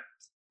 but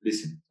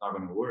listen, it's not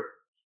going to work.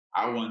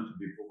 I want to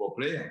be a football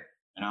player.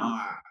 I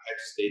have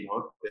to stay in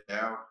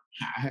hotel.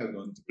 I have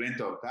gone to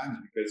plenty of times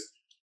because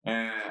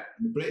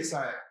the place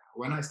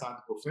when I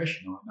started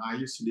professional, I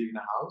used to live in a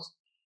house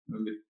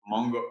with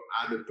among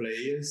other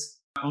players.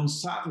 On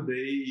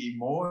Saturday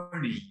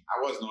morning,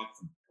 I was not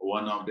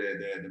one of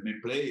the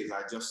main players.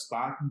 I just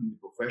started in the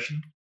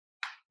professional.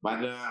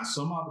 But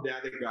some of the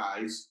other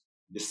guys,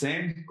 the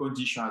same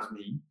condition as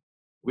me,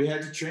 we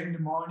had to train in the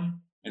morning,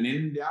 and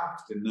in the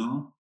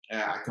afternoon,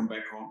 I come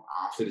back home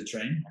after the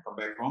train. I come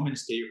back home and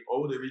stay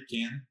all the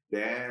weekend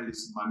there,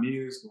 listen to my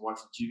music,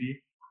 watching TV.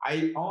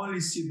 I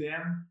only see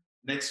them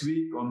next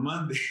week on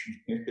Monday.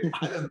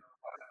 I don't know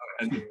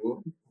what I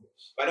do.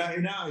 But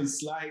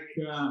it's like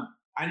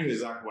I knew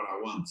exactly what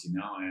I want, and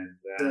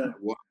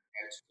what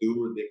I had to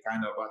do, the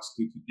kind of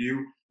attitude to deal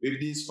with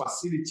these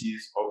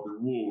facilities of the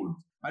world.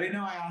 But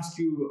I ask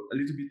you a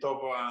little bit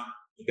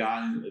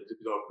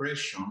of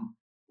pressure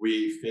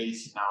we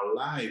face in our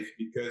life,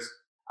 because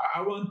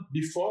I want,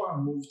 before I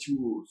move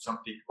to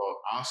something about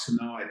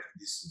Arsenal, I think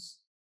this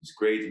is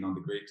great,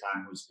 the great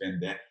time we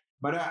spend there.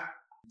 But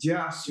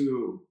just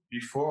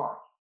before,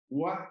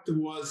 what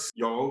was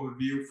your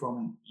overview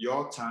from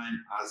your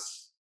time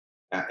as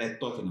at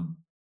Tottenham?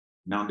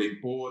 Now, the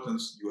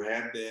importance you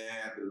had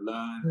there,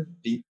 the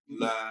things you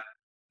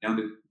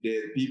learned,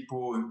 the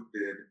people,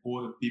 the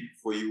important people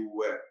for you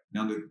were,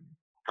 the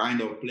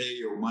kind of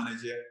player or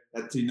manager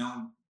that,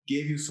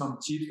 gave you some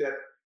tips that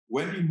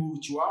when you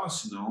moved to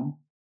Arsenal,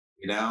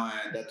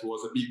 that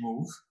was a big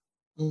move.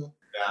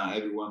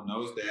 Everyone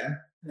knows that.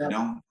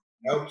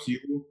 Helps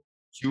you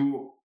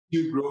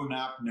to grown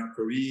up in your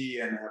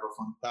career and have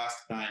a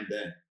fantastic time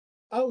there.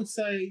 I would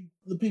say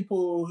the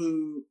people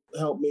who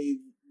helped me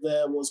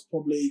there was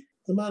probably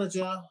the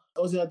manager,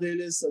 Ossie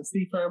Ardiles and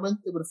Steve Perryman.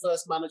 They were the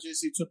first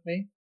managers who took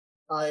me.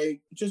 I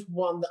just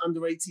won the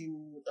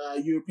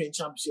under-18 European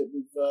Championship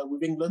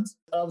with England.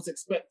 I was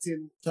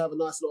expecting to have a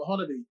nice little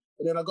holiday,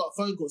 but then I got a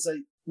phone call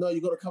saying, "No,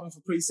 you got to come in for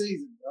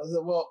pre-season." I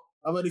said, "Well,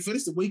 I've only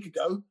finished a week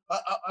ago.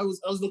 I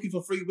was looking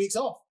for 3 weeks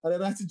off, and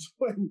then I had to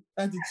join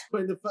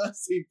the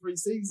first team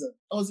pre-season."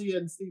 Ossie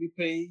and Stevie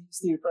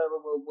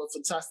Perryman were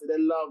fantastic. They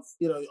love,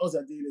 Ossie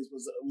Ardiles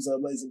was an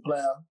amazing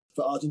player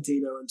for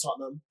Argentina and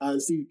Tottenham,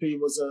 and Stevie P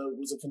was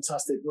a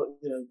fantastic,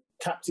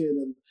 captain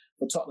and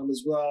for Tottenham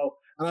as well.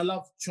 And I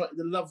love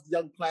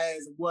young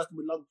players and working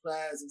with young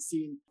players and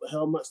seeing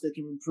how much they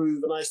can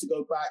improve. And I used to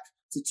go back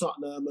to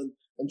Tottenham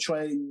and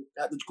train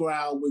at the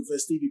ground with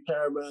Stevie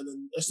Perryman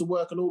and used to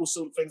work on all the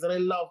sort of things. And they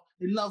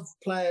love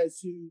players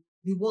who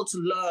who want to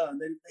learn.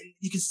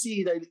 You can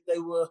see they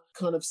were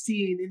kind of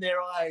seeing in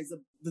their eyes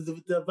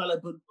the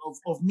development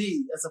of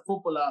me as a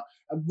footballer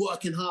and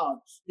working hard.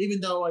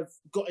 Even though I've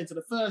got into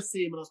the first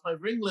team and I was playing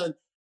for England,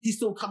 he's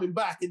still coming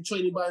back and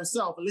training by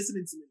himself and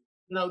listening to me.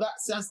 You know,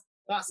 that's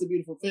the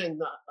beautiful thing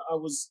that I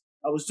was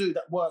doing,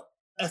 that work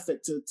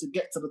ethic to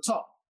get to the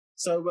top.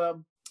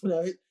 So, you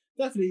know,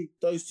 definitely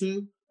those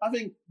two. I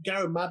think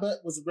Gary Mabbott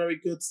was a very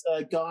good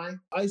guy.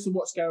 I used to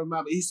watch Gary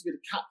Mabbott. He used to be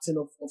the captain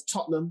of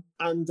Tottenham,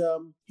 and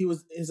he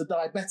was a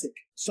diabetic.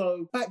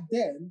 So back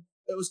then,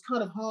 it was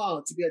kind of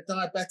hard to be a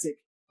diabetic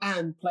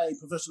and play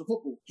professional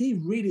football. He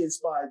really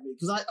inspired me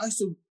because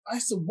I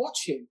used to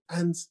watch him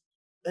and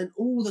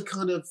all the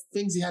kind of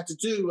things he had to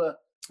do.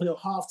 You know,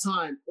 half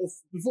time or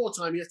before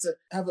time, he had to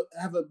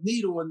have a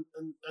needle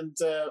and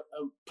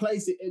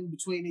place it in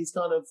between his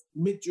kind of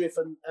midriff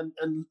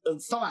and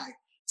thigh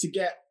to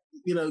get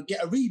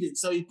a reading.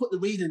 So he put the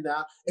reading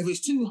down. If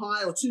it's too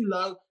high or too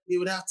low, he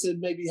would have to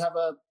maybe have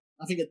a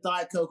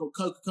Diet Coke or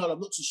Coca-Cola, I'm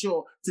not too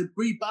sure, to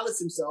rebalance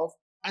himself,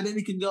 and then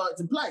he can go out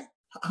and play.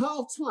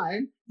 Half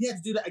time, he had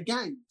to do that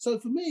again. So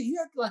for me, he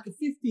had like a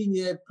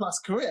 15-year plus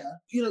career.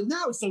 You know,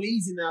 now it's so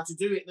easy now to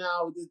do it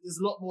now. There's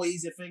a lot more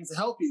easier things to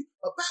help you.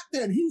 But back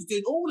then, he was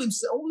doing all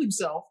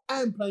himself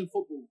and playing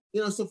football.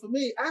 You know, so for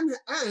me,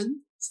 and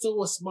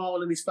still a smile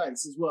on his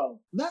face as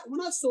well. That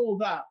when I saw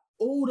that,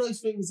 all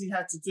those things he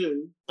had to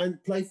do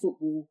and play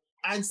football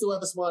and still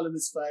have a smile on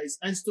his face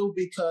and still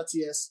be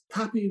courteous,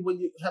 happy when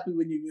you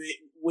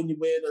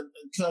win and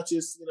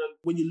courteous, you know,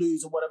 when you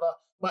lose or whatever.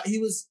 But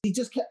he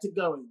just kept it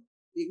going.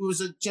 He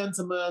was a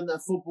gentleman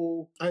at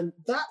football, and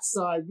that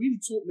side really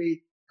taught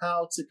me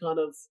how to kind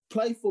of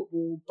play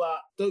football, but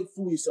don't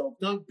fool yourself.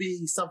 Don't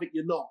be something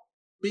you're not.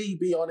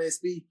 Be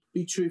honest, be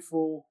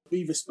truthful,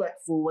 be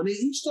respectful. And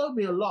he showed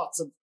me a lot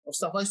of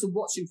stuff. I used to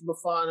watch him from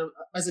afar. And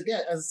as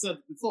I said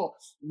before,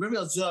 I'm very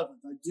observant.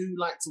 I do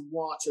like to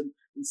watch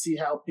and see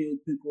how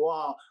people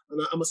are.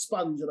 And I'm a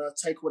sponge, and I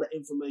take all that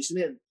information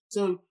in.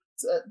 So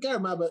Gary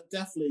Mabbott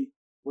definitely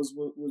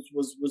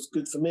was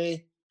good for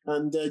me.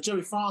 And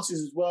Gerry Francis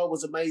as well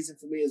was amazing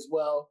for me as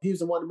well. He was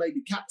the one who made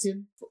me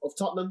captain of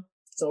Tottenham.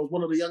 So I was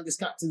one of the youngest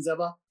captains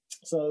ever.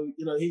 So,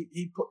 you know,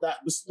 he put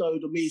that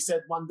bestowed on me. He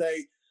said one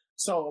day,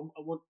 so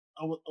I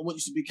want you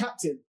to be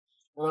captain.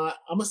 And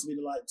I must have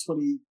been like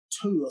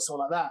 22 or something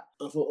like that.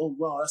 I thought, oh,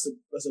 wow,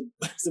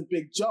 that's a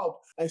big job.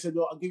 And he said,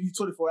 well, I'll give you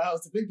 24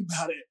 hours to think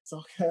about it.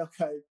 So,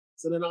 okay.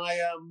 So then I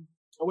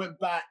went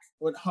back,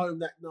 went home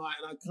that night,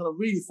 and I kind of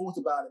really thought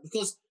about it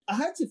because I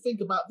had to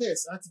think about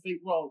this. I had to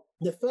think, well,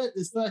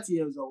 there's 30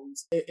 years old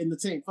in the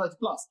team, 30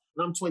 plus,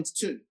 and I'm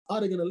 22. Are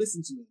they going to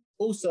listen to me?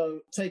 Also,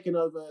 taking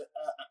over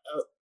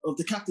of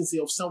the captaincy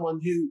of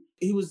someone who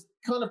he was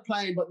kind of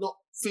playing but not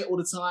fit all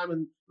the time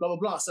and blah, blah,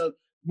 blah. So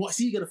what's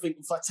he going to think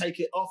if I take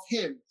it off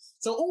him?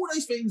 So all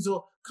those things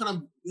are kind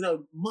of, you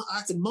know, I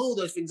had to mold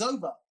those things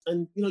over.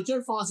 And, you know,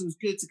 Gerry Francis was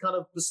good to kind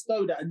of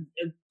bestow that and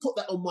put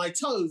that on my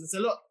toes and say,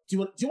 look, do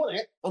you want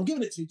it? I'm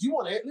giving it to you. Do you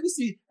want it? Let me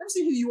see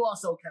who you are,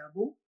 Sol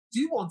Campbell. Do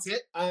you want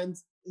it? And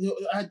you know,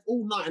 I had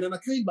all night, and then I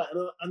came back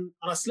and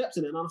I slept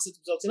in it, and I said to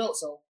myself, you know what,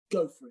 Sol,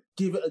 go for it.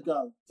 Give it a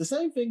go. The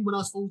same thing when I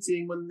was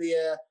 14, when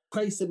the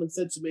Craig Simmons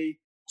said to me,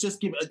 just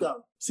give it a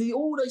go. See,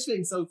 all those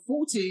things. So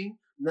 14,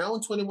 now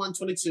I'm 21,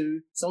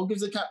 22, someone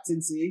gives a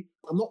captaincy.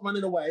 I'm not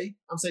running away.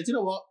 I'm saying, do you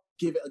know what?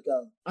 Give it a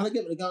go. And I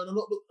gave it a go, and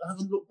I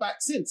haven't looked back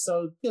since.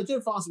 So, you know,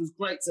 Gerry Francis was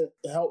great to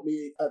help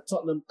me at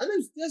Tottenham. And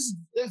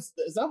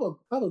there's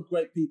other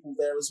great people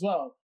there as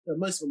well. You know,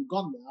 most of them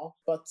gone now.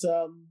 But,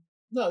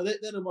 no, they're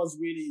the ones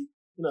really,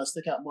 you know,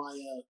 stick out my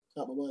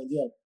mind,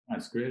 yeah.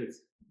 That's great.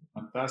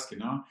 Fantastic,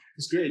 no?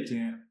 It's great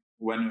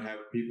when we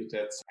have people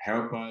that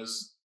help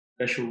us,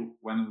 especially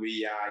when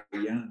we are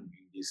young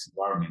in this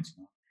environment.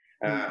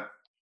 You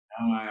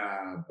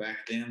know?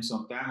 Back then,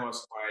 sometimes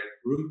was quite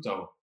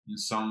brutal in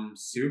some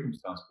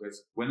circumstances. But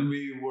when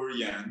we were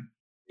young,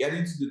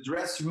 getting to the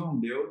dressing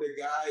room, the older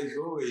guys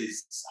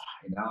always,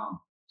 you know,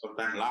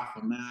 sometimes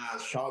laughing at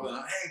us, shouting,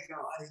 hey, God,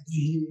 what are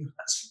you doing?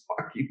 That's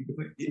fucking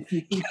doing it.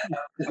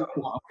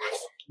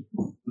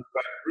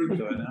 Quite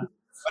brutal, you know?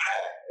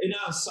 But, you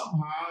know,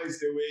 somehow it's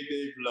the way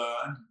they've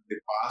learned in the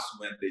past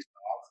when they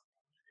start.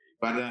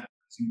 But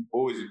it's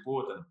always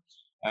important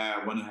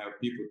when you have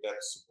people that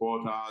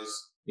support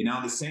us. You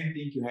know, the same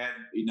thing you had,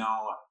 you know,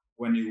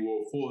 when you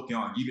were 14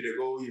 on Give It a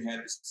Go, you had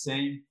the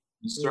same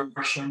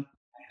instruction.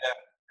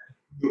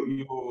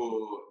 You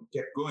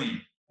kept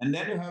going. And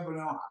then you have, you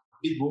know, a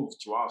big move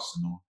to us,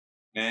 you know.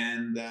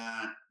 And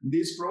in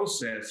this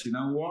process, you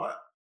know,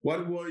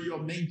 what were your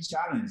main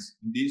challenges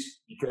in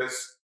this?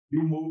 Because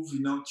you moved,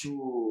 you know,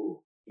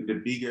 to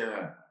the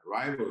bigger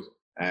rivals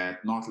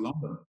at North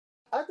London.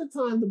 At the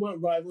time, they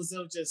weren't rivals. They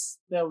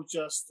were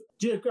just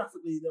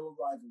geographically they were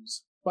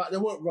rivals, but they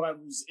weren't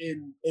rivals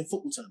in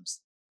football terms.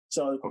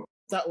 So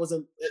that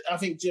wasn't. I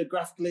think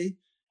geographically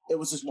it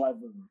was just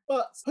rivalry.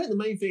 But I think the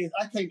main thing is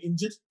I came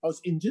injured. I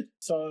was injured,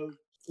 so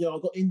you know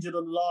I got injured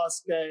on the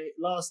last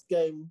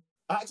game.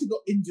 I actually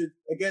got injured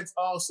against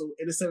Arsenal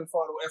in the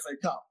semi-final FA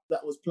Cup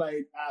that was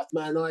played at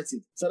Man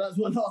United. So that was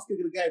my last kick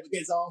of the game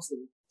against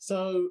Arsenal.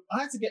 So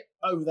I had to get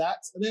over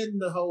that. And then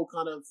the whole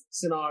kind of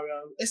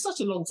scenario, it's such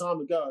a long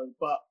time ago,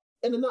 but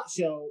in a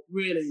nutshell,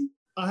 really,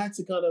 I had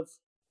to kind of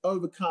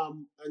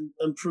overcome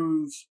and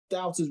prove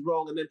doubters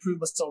wrong and then prove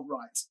myself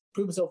right.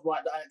 Prove myself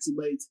right that I actually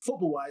made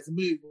football-wise, the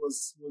move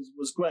was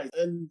great.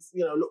 And,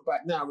 look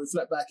back now,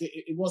 reflect back,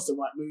 it was the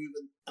right move.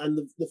 And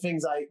the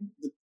things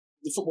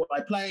the football I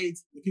played,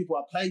 the people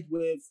I played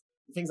with,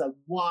 the things I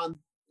won,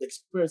 the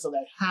experience that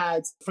I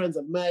had, friends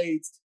I've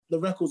made, the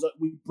records that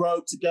we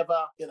broke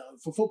together.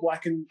 For football, I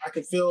can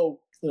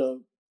feel,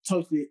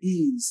 totally at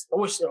ease. I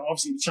wish,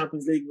 obviously, the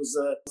Champions League was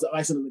the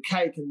icing on the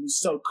cake, and we were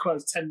so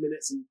close, 10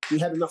 minutes, and we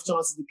had enough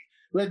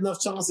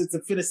chances to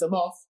finish them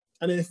off.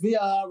 And then if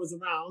VAR was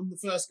around, the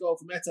first goal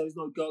from Eto'o is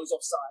no goes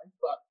offside,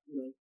 but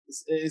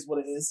it is what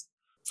it is.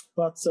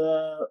 But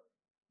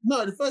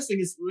no, the first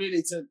thing is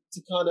really to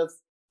kind of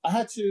I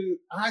had to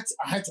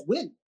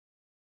win.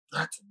 I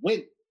had to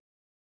win.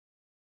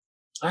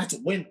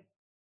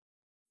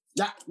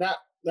 That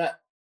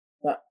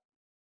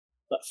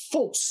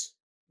force,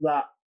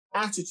 that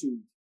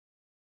attitude.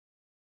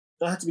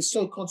 I had to be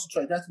so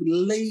concentrated. I had to be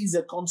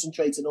laser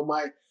concentrated on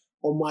my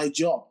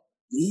job.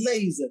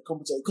 Laser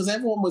concentrated. Because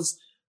everyone was,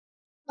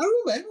 I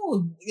remember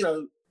everyone,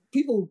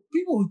 people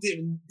who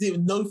didn't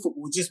even know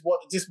football just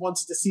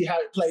wanted to see how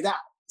it played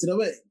out. Do you know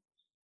what I mean?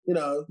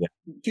 Yeah.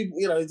 People,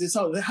 just,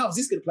 how is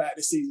this going to play out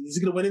this season? Is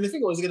he going to win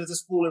anything, or is he going to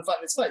just fall in flat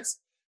in his face?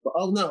 But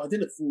oh no, I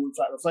didn't fall in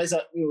flat in my face.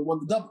 I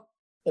won the double,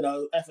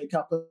 FA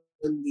Cup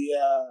and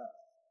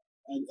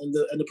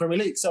the Premier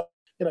League. So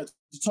to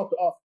top it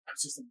off,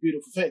 that's just a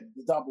beautiful thing.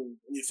 The double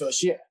in your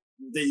first year.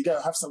 There you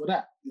go. Have some of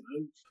that.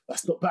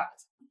 That's not bad.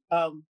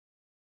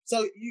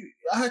 So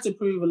I had to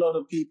prove a lot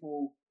of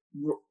people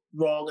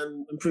wrong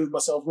and prove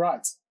myself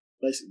right,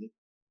 basically.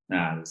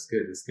 That's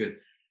good. That's good.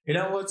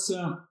 What's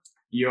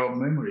your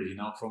memory?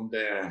 From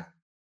there,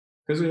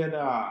 because we had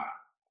a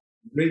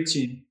great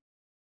team,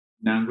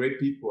 great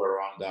people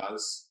around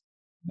us,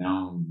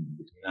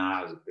 between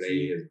us,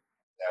 players,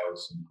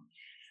 else,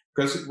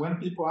 Because when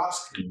people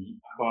ask me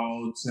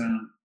about,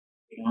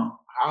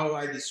 how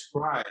I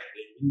describe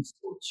the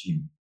Insto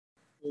team,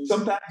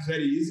 sometimes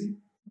very easy,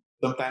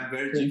 sometimes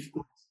very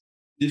difficult.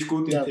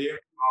 Difficult in terms of the players.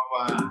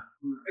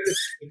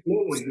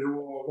 They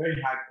were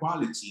very high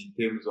quality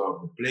in terms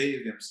of the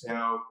players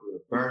themselves, the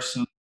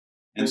person,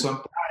 and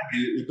sometimes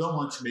you don't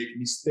want to make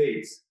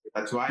mistakes.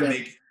 That's why I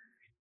make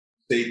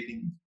mistake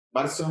things.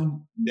 But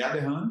on the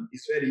other hand,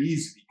 it's very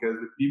easy because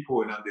the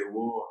people they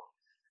were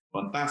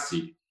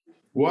fantastic.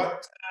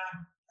 What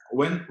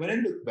when I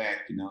look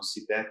back,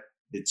 see that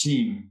the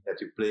team that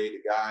you play,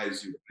 the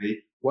guys you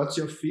play, what's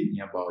your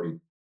feeling about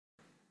it?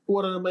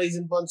 What an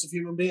amazing bunch of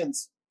human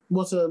beings!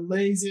 What an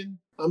amazing!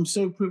 I'm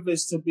so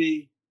privileged to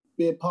be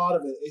a part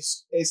of it.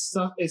 It's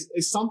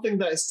something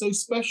that is so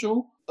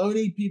special.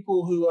 Only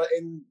people who are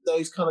in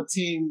those kind of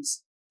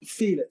teams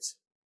feel it.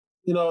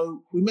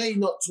 We may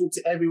not talk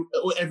to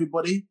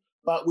everybody,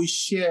 but we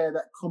share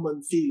that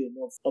common feeling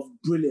of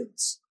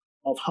brilliance,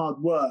 of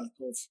hard work,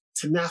 of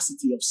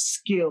tenacity, of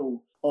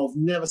skill, of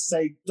never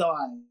say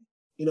die,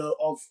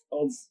 of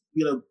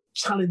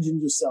challenging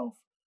yourself,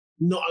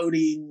 not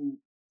only in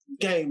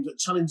games, but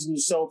challenging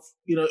yourself,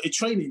 in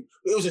training.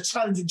 It was a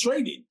challenge in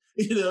training,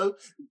 if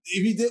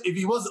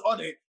he wasn't on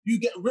it, you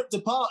get ripped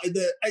apart in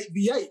the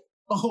 8v8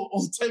 or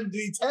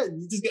 10v10.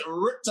 You just get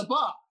ripped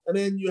apart. And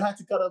then you had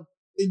to kind of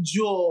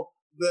endure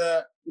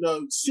the,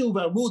 Silva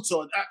and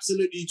Wilton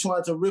absolutely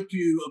trying to rip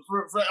you.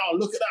 Oh,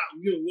 look at that.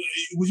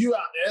 Was you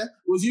out there?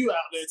 Was you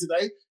out there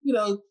today?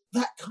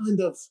 That kind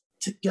of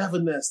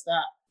togetherness,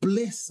 that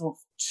bliss of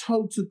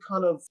total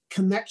kind of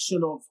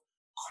connection of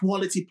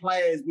quality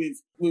players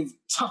with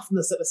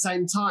toughness at the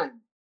same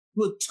time.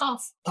 We're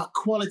tough, but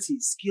quality,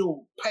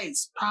 skill,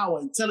 pace,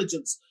 power,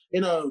 intelligence,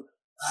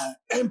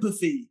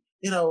 empathy,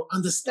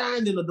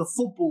 understanding of the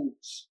football.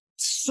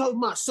 So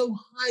much, so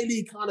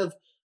highly kind of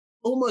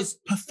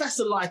almost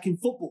professor-like in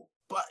football.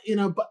 But,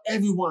 but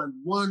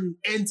everyone, one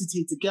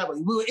entity together.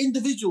 We were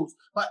individuals,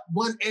 but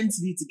one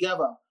entity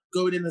together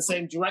going in the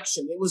same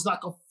direction. It was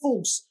like a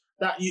force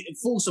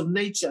of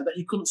nature that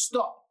you couldn't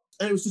stop.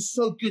 And it was just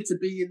so good to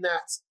be in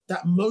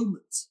that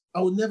moment.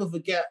 I will never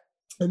forget.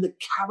 And the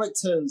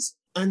characters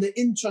and the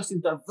interesting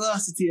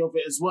diversity of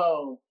it as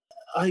well.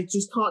 I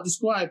just can't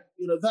describe,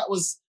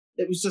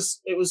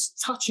 it was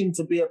touching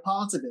to be a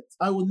part of it.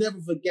 I will never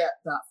forget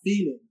that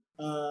feeling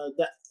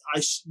that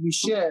we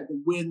shared,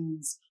 the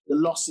wins, the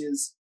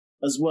losses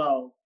as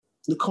well,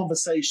 the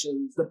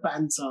conversations, the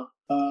banter.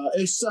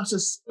 It's such a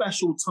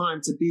special time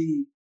to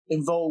be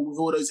involved with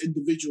all those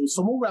individuals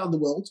from all around the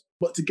world,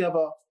 but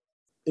together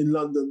in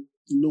London,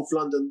 in North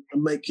London,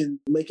 and making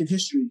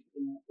history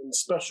and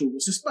special.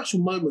 It's a special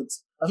moment.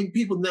 I think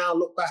people now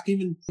look back,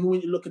 even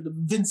when you look at the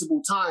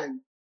Invincible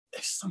time,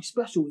 it's so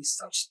special. It's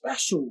so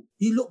special.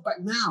 You look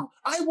back now.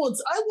 I want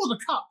a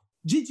cup.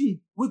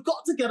 Gigi, we've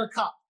got to get a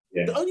cup.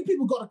 Yeah. The only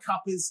people who got a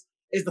cup is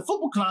the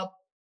football club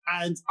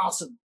and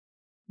Arsenal.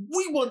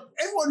 We want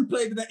everyone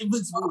playing in that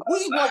Invincible.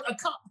 We want a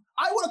cup.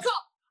 I want a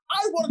cup.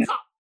 I want a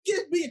cup.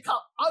 Give me a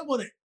cup. I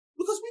want it.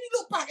 Because when you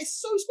look back, it's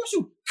so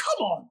special.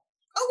 Come on.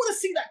 I want to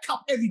see that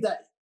cup every day.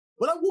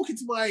 When I walk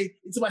into my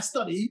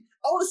study,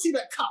 I want to see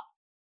that cup.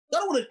 I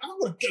don't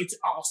want to go to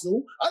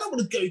Arsenal. I don't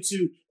want to go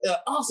to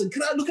Arsenal.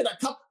 Can I look at that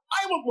cup?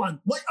 I want one,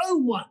 my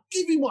own one.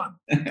 Give me one.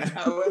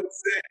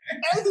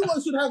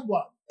 Everyone should have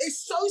one.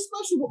 It's so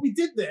special what we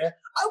did there.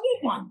 I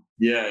want one.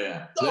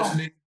 Yeah. Oh.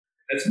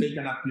 Let's make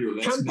an appeal.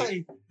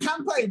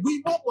 Campaign.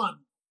 We want one.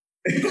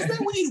 Because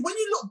then when you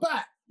look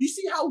back, you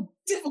see how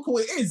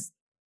difficult it is.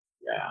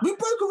 Yeah. We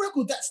broke a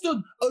record that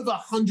stood over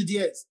 100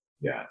 years.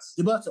 Yes.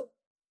 Gilberto,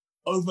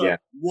 over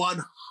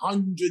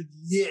 100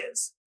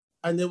 years.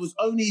 And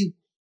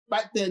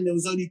back then, there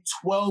was only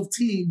 12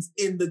 teams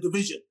in the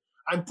division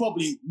and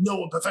probably no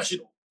one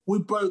professional. We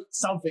broke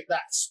something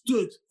that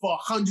stood for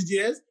 100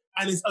 years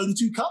and there's only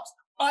 2 cups.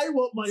 I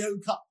want my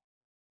own cup.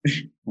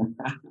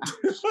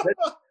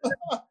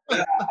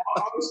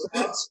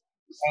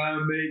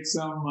 Make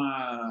some,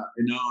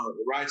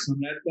 write some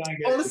that.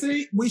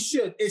 Honestly, we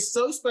should. It's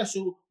so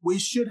special. We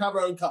should have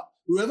our own cup.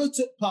 Whoever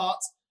took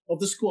part of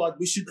the squad,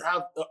 we should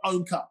have our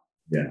own cup.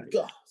 Yeah.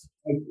 God.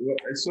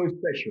 It's so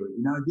special.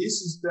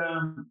 This is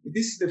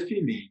the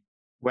feeling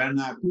when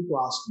people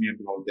ask me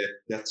about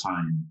that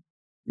time.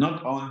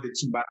 Not only the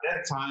team, but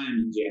that time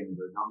in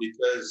general.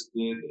 Because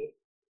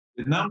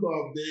the number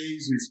of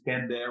days we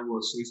spent there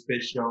was so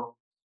special.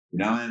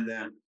 And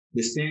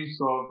the sense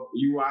of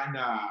you are in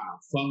a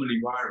family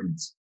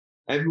environment.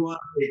 Everyone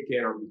take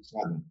care of each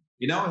other.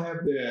 We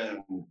have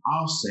the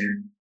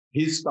Austin,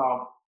 his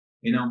staff,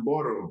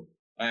 Boro,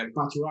 Pat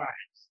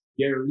Rice,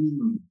 Gary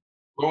Lehman,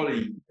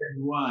 Colin,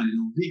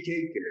 everyone, Vic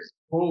Akers,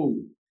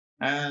 Paul,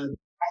 and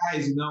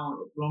guys,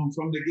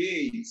 from the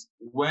gates,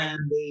 when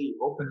they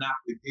open up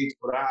the gate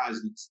for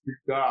us, the street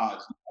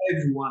guards,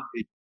 everyone,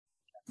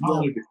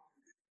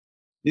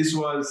 this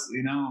was,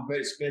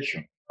 very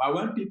special. But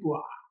when people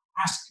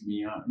ask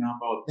me,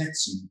 about that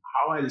team,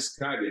 how I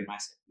describe it, I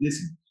said,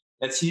 listen,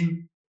 that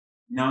team,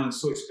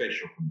 is so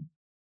special for me.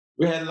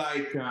 We had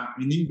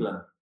in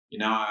England,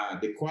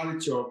 the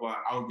quality of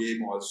our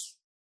game was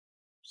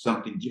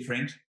something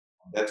different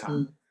at that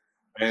time.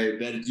 Very,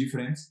 very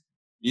different.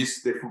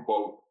 It's the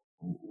football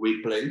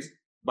we played,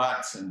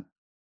 but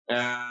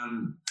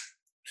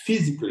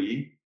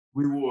physically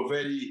we were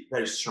very,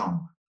 very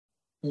strong.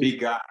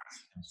 Big guys,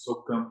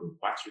 So Campo,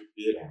 Patrick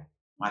Vieira,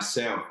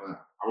 myself.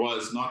 I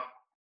was not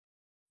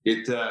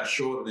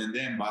shorter than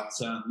them, but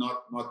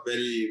not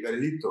very,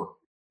 very little.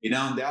 The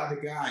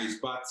other guys,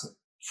 but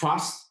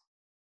fast,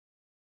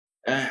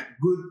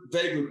 good,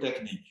 very good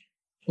technique.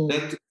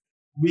 That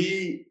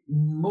we,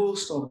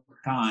 most of the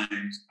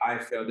times, I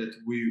felt that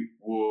we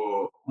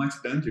were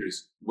much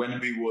dangerous when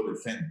we were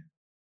defending.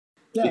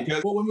 Yeah,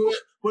 because when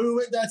we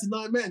went down to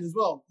 9 men as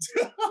well.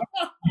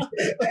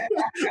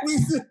 we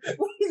used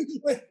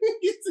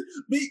to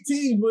beat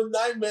teams with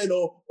 9 men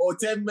or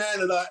 10 men,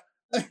 and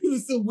we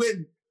used to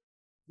win.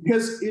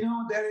 Because,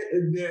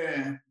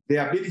 the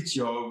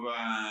ability of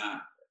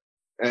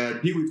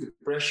deal with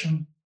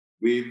depression,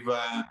 with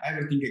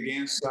everything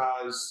against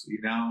us,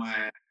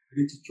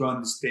 ability to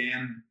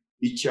understand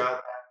each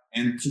other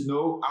and to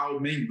know our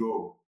main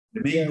goal.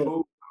 The main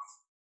goal,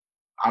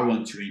 I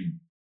want to win.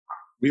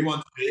 We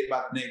want to play,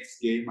 but next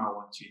game I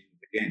want to win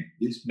again.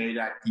 This made,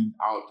 I think,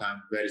 our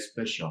time very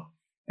special.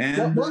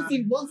 And one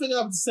thing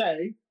I would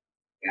say,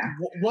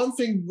 one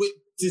thing which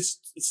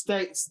just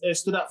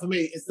stood out for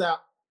me is that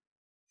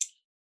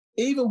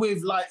even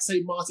with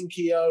say Martin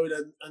Keown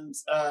and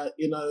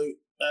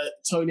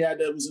Tony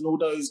Adams and all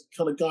those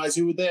kind of guys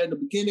who were there in the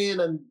beginning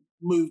and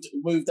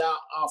moved out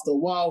after a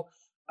while,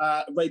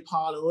 Ray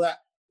Parle and all that,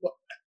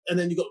 and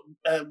then you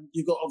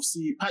got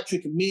obviously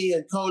Patrick and me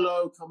and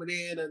Colo coming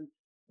in, and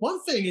one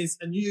thing is,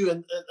 and you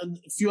and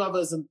a few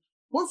others, and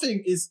one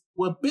thing is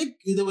we're big.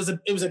 It was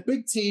a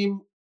big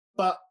team,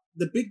 but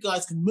the big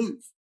guys can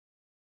move.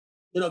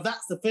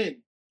 That's the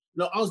thing.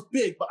 I was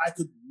big, but I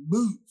could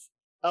move.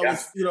 I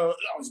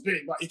was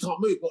big, but he can't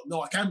move. But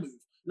no, I can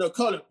move.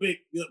 Colo big,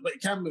 but he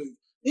can move.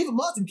 Even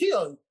Martin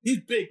Keown,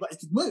 he's big, but he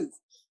could move.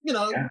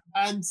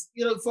 And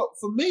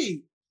for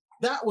me,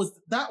 that was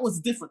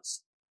the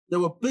difference.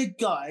 There were big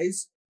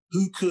guys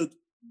who could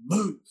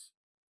move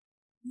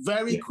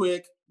very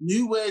quick,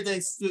 knew where they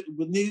stood,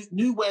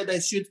 knew where they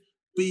should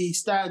be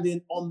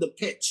standing on the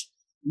pitch,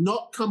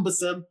 not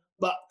cumbersome,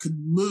 but could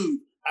move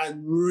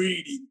and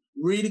really,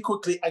 really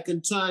quickly. I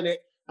can turn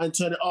it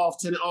off,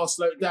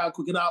 slow it down,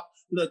 quick it up,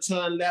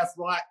 turn left,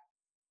 right.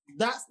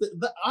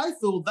 I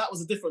feel that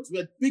was the difference. We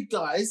had big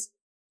guys.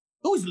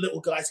 Always little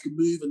guys can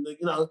move, and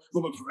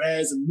Robert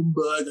Perez and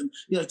Lundberg and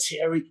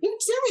Thierry. Even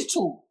Thierry's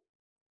tall.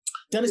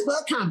 Dennis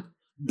Bergkamp,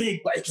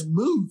 big, but he can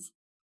move.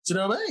 Do you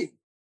know what I mean?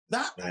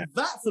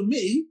 That for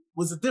me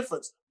was the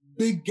difference.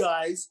 Big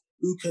guys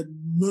who can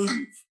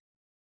move.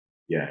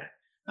 Yeah,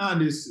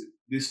 and this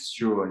is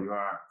true. You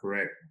are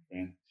correct, my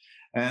friend.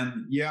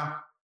 And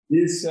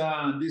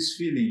this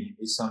feeling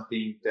is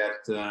something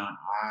that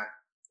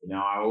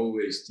I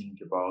always think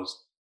about.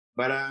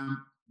 But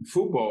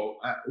football,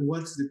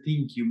 what's the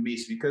thing you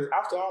miss? Because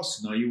after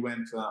Arsenal, you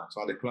went to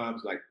other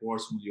clubs like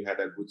Portsmouth. You had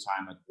a good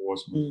time at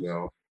Portsmouth as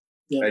well.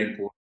 Yeah. Very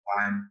important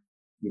time.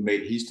 you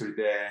made history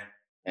there,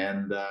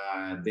 and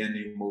then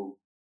you moved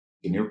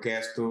to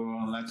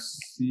Newcastle. Let's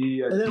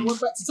see, and then went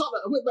back to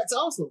Tottenham. I went back to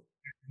Arsenal.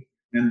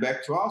 and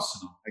back to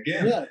Arsenal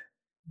again. Yeah.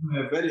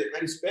 Very,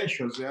 very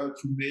special as well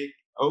to make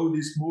all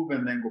this move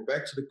and then go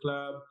back to the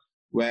club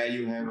where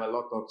you have a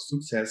lot of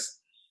success.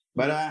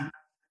 But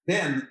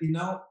then,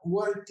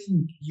 what do you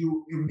think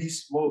you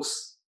miss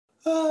most?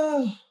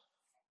 I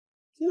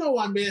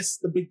miss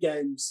the big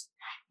games.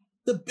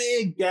 The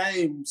big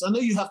games. I know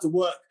you have to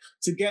work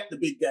to get the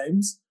big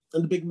games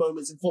and the big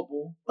moments in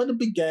football, but the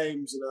big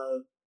games,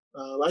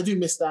 I do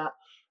miss that.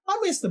 I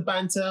miss the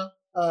banter.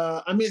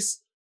 I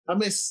miss,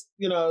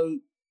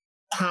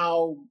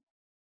 how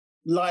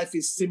life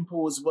is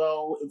simple as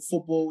well in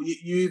football.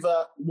 You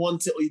either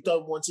want it or you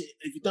don't want it.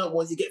 If you don't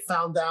want it, you get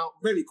found out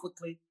very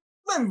quickly.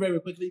 Very,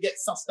 very quickly. You get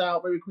sussed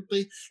out very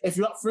quickly if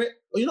you're up for it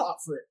or you're not up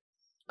for it.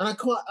 And I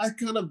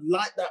kind of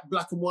like that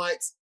black and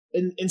white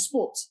in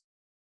sports.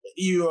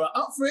 You are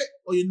up for it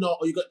or you're not,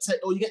 or you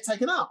get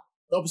taken out.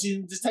 The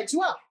opportunity just takes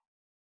you out.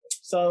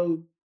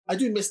 So I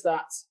do miss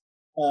that,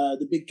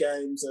 the big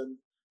games and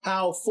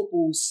how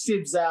football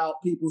sieves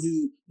out people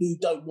who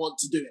don't want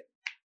to do it.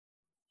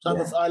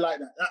 Yeah. I like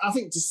that. I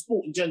think just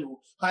sport in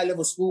general, high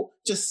level sport,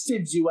 just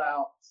sieves you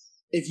out.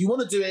 If you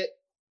want to do it,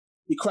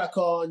 you crack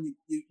on.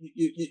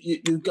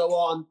 You go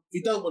on. If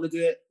you don't want to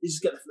do it, you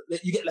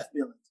get left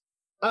behind.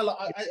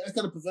 I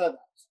kind of prefer that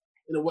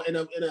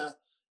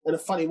in a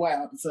funny way.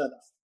 I prefer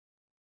that.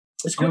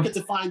 It's quicker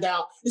to find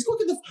out.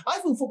 I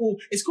think football.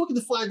 It's quicker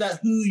to find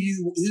out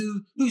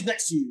who's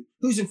next to you,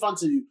 who's in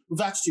front of you with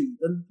attitude.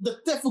 And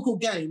the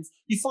difficult games,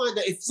 you find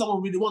that if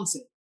someone really wants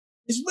it,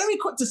 it's very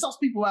quick to suss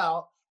people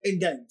out in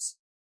games.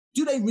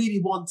 Do they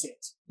really want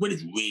it? When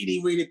it's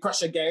really, really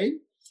pressure game,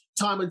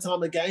 time and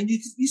time again,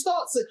 you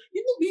start to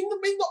you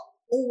may not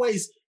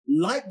always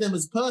like them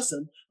as a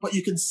person, but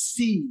you can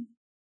see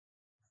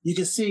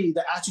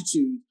the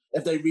attitude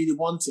if they really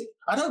want it.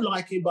 I don't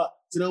like him, but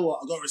do you know what?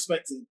 I got to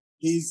respect him.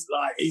 He's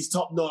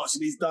top notch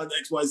and he's done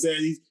X, Y,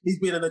 Z. He's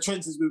been in the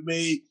trenches with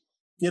me,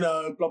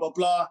 blah, blah,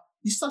 blah.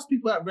 You suss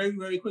people out very,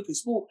 very quickly.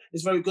 Sport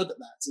is very good at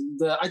that. And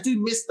I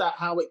do miss that,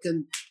 how it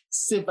can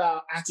sieve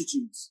out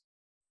attitudes.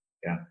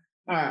 Yeah.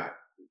 I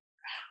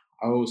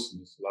also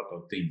miss a lot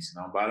of things,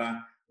 but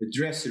the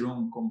dressing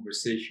room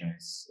conversation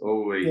is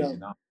always,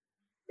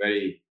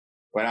 very,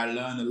 where I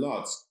learned a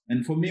lot.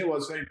 And for me, it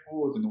was very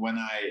important when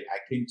I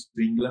came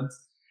to England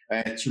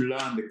to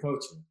learn the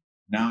culture.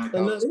 Now I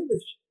learn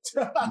English.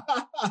 To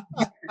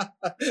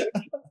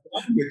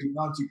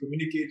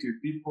communicate with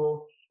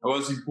people. It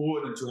was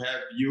important to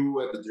have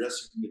you at the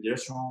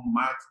dressing room,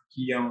 Martin,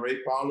 Kia, and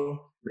Ray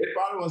Paulo. Ray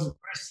Paulo was the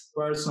first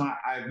person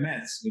I've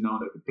met,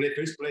 the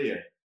first player.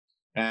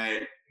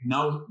 In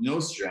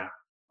Austria,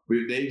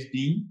 with Dave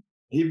Dean.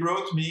 He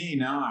brought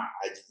me, I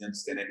didn't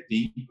understand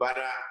anything, but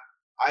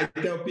I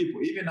tell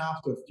people, even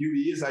after a few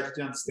years, I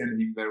didn't understand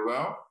him very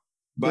well.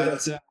 But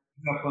he's a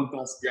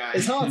fantastic guy.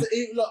 It's hard to,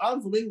 look,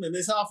 I'm from England,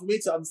 it's hard for me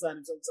to understand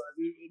him sometimes.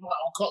 He's right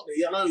on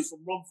Cockney. I know he's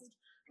from Romford,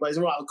 but he's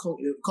right on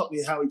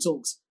Cockney how he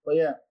talks. But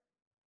yeah.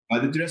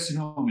 The dressing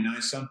room,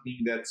 is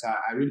something that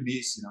I really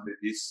miss,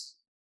 this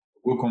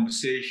good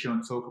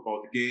conversation, talk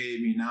about the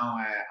game,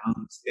 I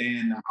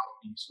understand how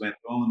things went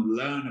on,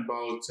 learn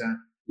about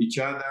each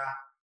other.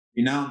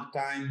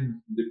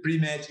 The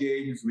pre-match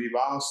games with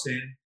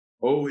Arsene,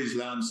 always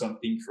learn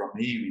something from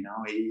him,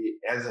 he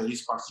has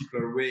his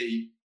particular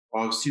way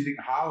of seeing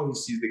how he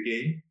sees the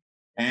game.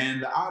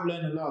 And I've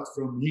learned a lot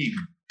from him.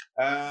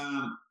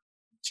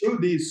 Through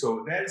this,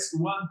 so that's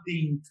one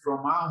thing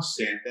from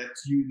Arsene that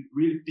you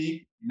really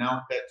think,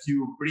 that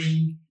you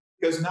bring,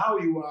 because now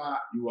you are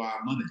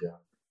manager,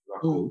 you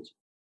are coach,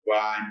 you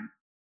are,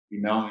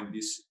 in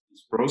this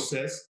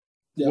process.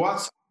 Yeah.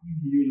 What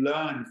you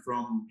learn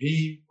from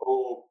him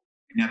or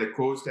another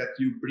coach that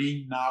you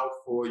bring now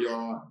for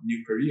your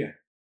new career?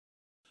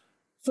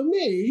 For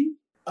me,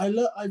 I've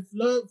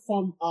learned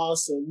from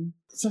Arsene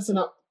setting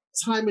up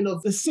timing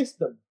of the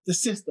system, a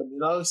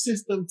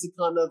system to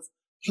kind of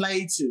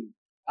play to.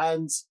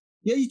 And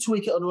yeah, you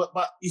tweak it on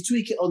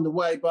the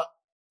way, but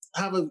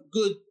have a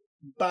good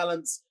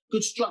balance,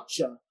 good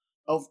structure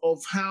of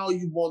how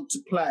you want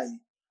to play.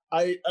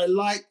 I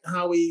like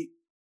how he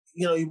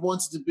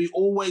wanted to be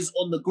always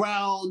on the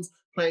ground,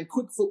 playing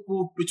quick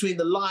football between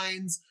the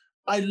lines.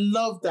 I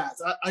love that.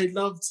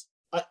 That's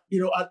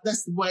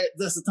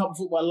the type of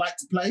football I like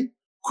to play.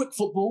 Quick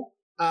football.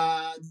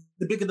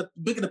 The bigger the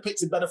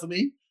pitch, the better for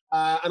me.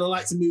 And I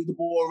like to move the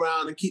ball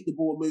around and keep the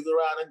ball moving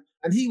around.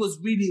 And he was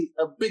really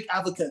a big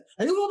advocate.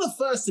 And he was one of the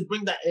first to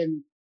bring that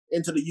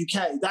into the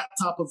UK, that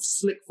type of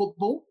slick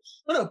football.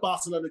 I know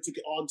Barcelona took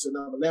it on to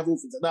another level,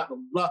 things like that, blah,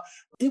 blah, blah.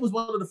 He was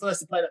one of the first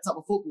to play that type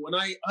of football. And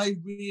I've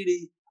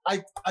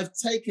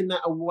taken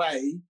that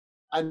away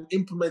and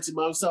implemented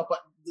myself. But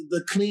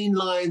the clean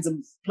lines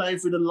and playing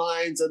through the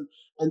lines and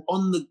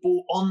on the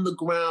ball, on the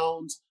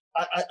ground,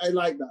 I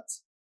like that.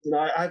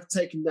 I've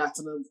taken that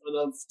and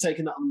I've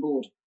taken that on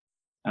board.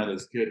 Oh,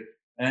 that's good.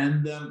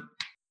 And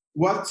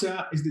what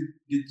is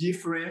the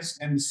difference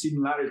and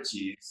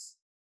similarities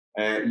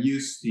you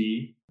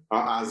see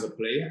as a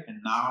player and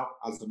now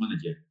as a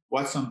manager?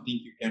 What's something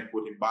you can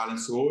put in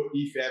balance, or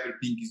if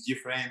everything is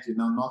different,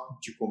 nothing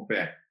to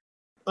compare?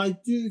 I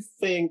do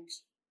think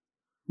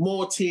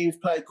more teams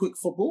play quick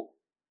football.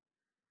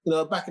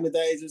 Back in the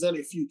days, there was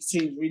only a few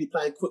teams really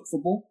playing quick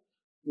football.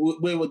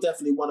 We were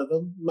definitely one of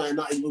them. Man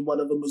United were one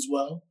of them as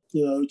well.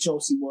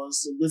 Chelsea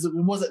was. There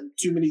wasn't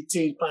too many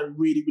teams playing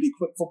really, really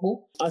quick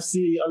football. I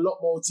see a lot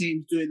more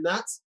teams doing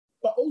that.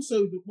 But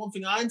also, the one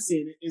thing I'm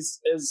seeing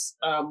is there's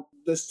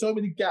so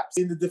many gaps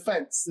in the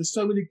defence. There's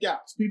so many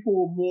gaps.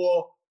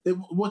 They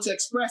want to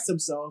express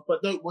themselves,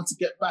 but don't want to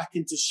get back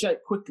into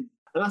shape quickly.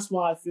 And that's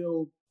why I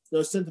feel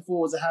centre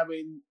forwards are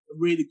having a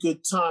really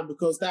good time,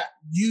 because that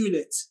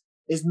unit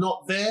is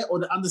not there, or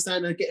the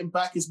understanding of getting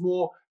back is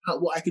more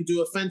what I can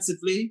do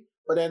offensively.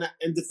 But then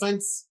in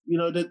defence,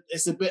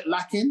 it's a bit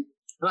lacking.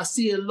 And I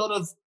see a lot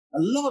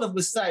of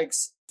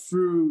mistakes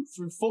through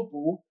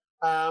football,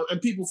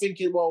 and people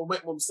thinking, well, we'll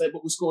make one mistake,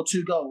 but we'll score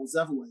 2 goals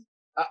the other way.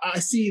 I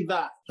see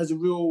that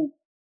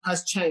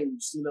has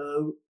changed.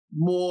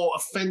 More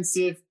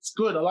offensive. It's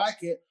good. I like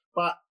it,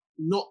 but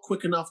not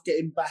quick enough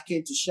getting back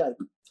into shape.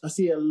 I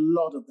see a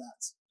lot of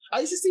that.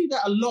 I used to see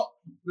that a lot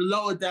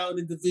lower down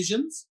in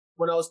divisions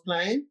when I was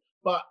playing,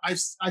 but I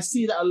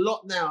see that a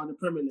lot now in the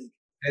Premier League.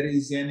 There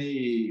is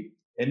any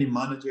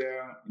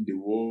manager in the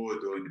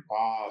world or in the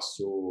past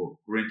or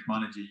great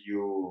manager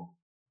you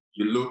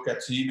look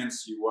at him and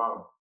see,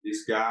 wow,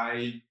 this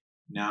guy,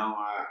 now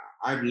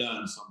I've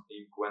learned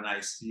something when I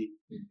see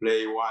him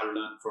play, or I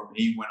learn from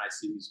him when I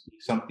see him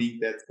speak, something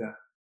that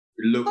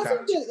you look at.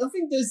 I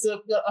think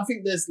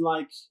there's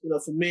like,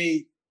 for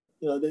me,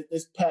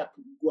 there's Pep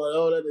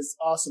Guardiola, there's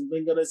Arsene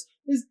Wenger, there's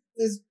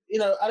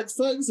Alex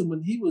Ferguson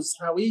when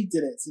how he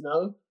did it.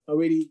 I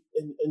really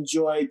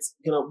enjoyed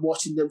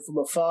watching them from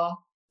afar.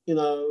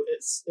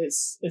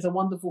 It's a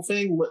wonderful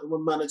thing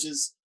when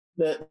managers.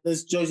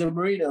 There's Jose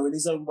Mourinho in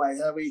his own way,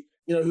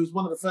 who's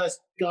one of the first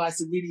guys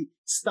to really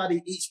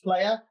study each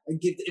player and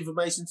give the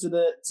information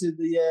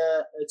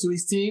to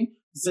his team.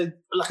 So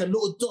like a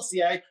little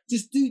dossier,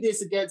 just do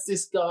this against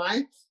this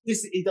guy.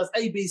 He does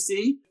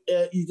ABC.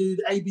 You do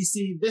the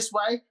ABC this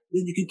way,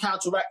 then you can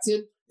counteract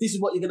him. This is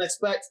what you're going to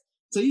expect.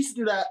 So he used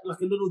to do that like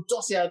a little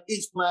dossier of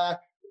each player,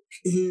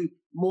 who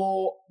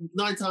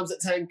 9 times out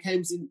of 10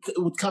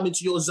 would come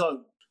into your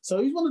zone. So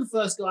he's one of the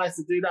first guys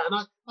to do that.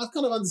 And I've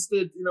kind of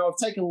understood, I've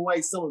taken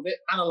away some of it,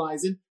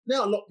 analysing.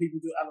 Now a lot of people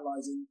do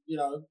analysing,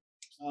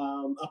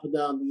 up and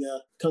down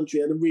the country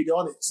and read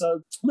on it.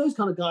 So those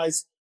kind of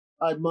guys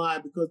I admire,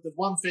 because they've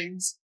won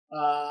things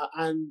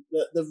and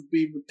they've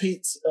been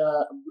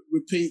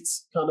repeat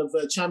kind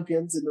of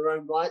champions in their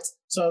own right.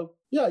 So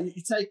yeah,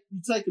 you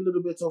take a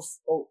little bit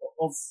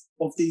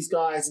of these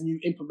guys and you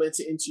implement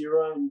it into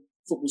your own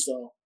football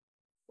style.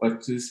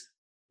 What is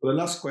the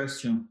last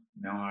question?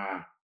 Now,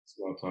 I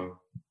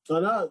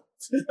know.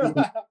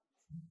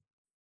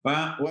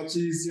 But what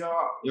is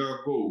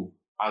your goal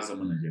as a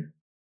manager?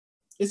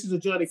 This is a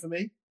journey for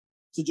me.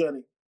 It's a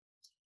journey.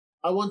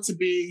 I want to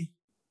be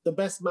the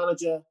best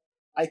manager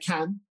I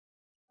can.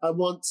 I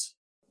want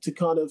to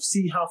kind of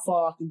see how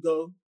far I can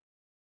go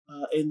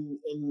in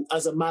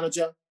as a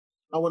manager.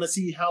 I want to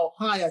see how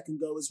high I can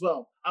go as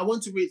well. I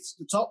want to reach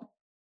the top.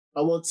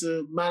 I want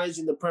to manage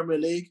in the Premier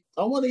League.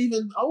 I want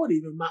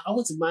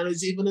to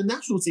manage even a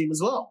national team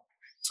as well.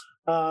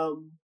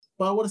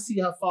 But I want to see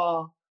how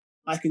far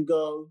I can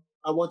go.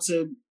 I want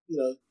to,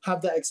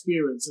 have that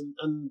experience,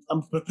 and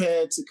I'm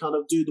prepared to kind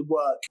of do the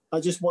work. I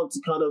just want to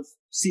kind of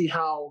see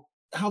how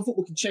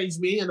football can change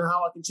me and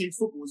how I can change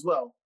football as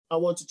well. I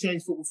want to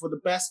change football for the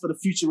best, for the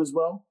future as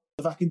well.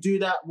 If I can do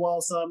that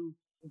whilst I'm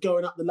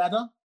going up the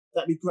ladder,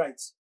 that'd be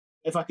great.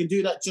 If I can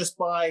do that just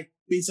by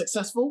being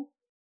successful,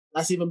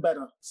 that's even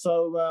better.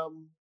 So, I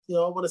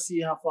want to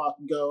see how far I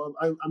can go.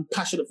 I'm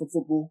passionate for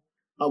football.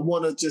 I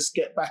want to just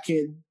get back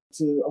I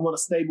want a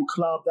stable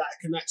club that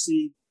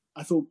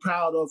I feel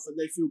proud of, and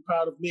they feel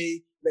proud of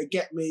me. They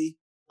get me,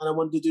 and I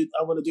want to do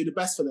the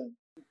best for them.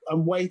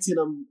 I'm waiting.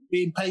 I'm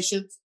being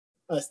patient.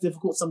 It's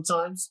difficult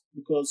sometimes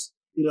because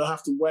I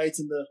have to wait,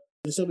 and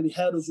there's so many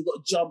hurdles you've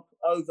got to jump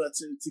over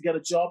to get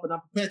a job, and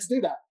I'm prepared to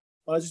do that.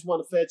 But I just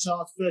want a fair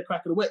chance, fair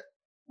crack of the whip,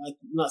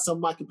 like some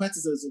of my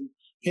competitors and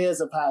peers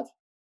have had.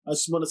 I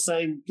just want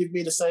give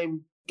me the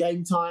same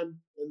game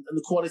time and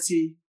the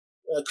quality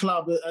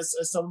club as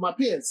some of my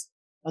peers,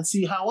 and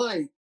see how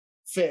I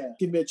fare.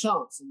 Give me a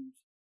chance,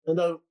 and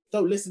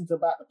don't listen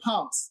about the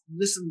past.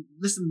 Listen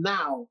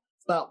now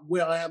about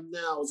where I am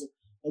now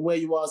and where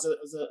you are as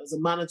a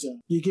manager.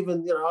 You're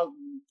given,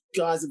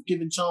 guys have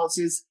given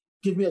chances.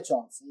 Give me a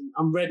chance.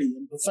 I'm ready.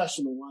 I'm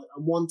professional. I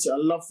want it. I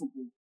love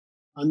football.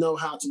 I know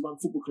how to run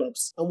football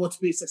clubs. I want to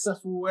be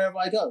successful wherever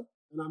I go,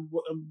 and I'm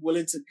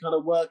willing to kind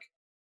of work,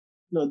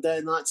 day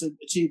and night to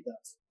achieve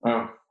that.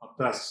 Oh,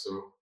 fantastic!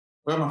 So,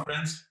 well, my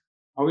friends,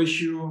 I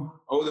wish you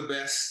all the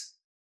best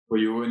for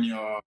you and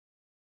your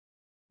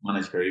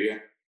managed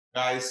career,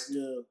 guys.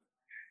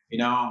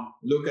 Yeah.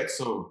 Look at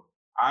So.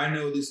 I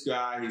know this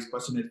guy. He's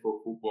passionate for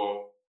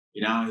football.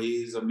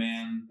 He's a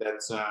man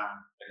that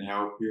can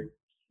help you.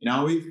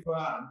 With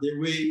the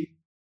way,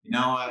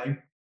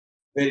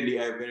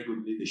 very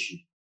good leadership.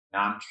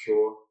 And I'm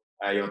sure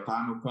your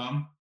time will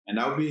come, and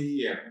I'll be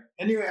here.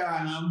 Anywhere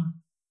I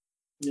am,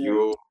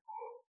 you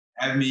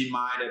have me in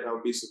mind that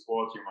I'll be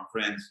supporting my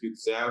friends. Good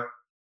self.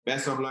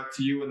 Best of luck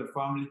to you and the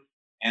family.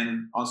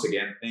 And once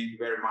again, thank you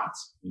very much.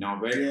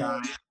 Very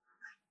kind.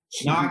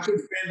 Now I could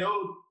spend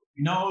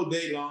all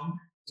day long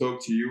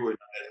talk to you, and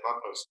there's a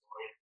lot of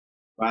story.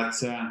 But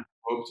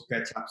hope to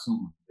catch up soon,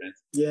 my friend.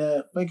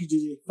 Yeah, thank you,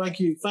 Gigi. Thank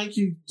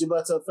you,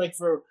 Gilberto. Thank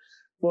you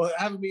for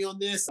having me on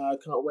this. I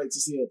can't wait to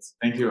see it.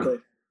 Thank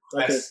you.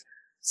 Okay.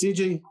 See you,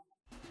 G.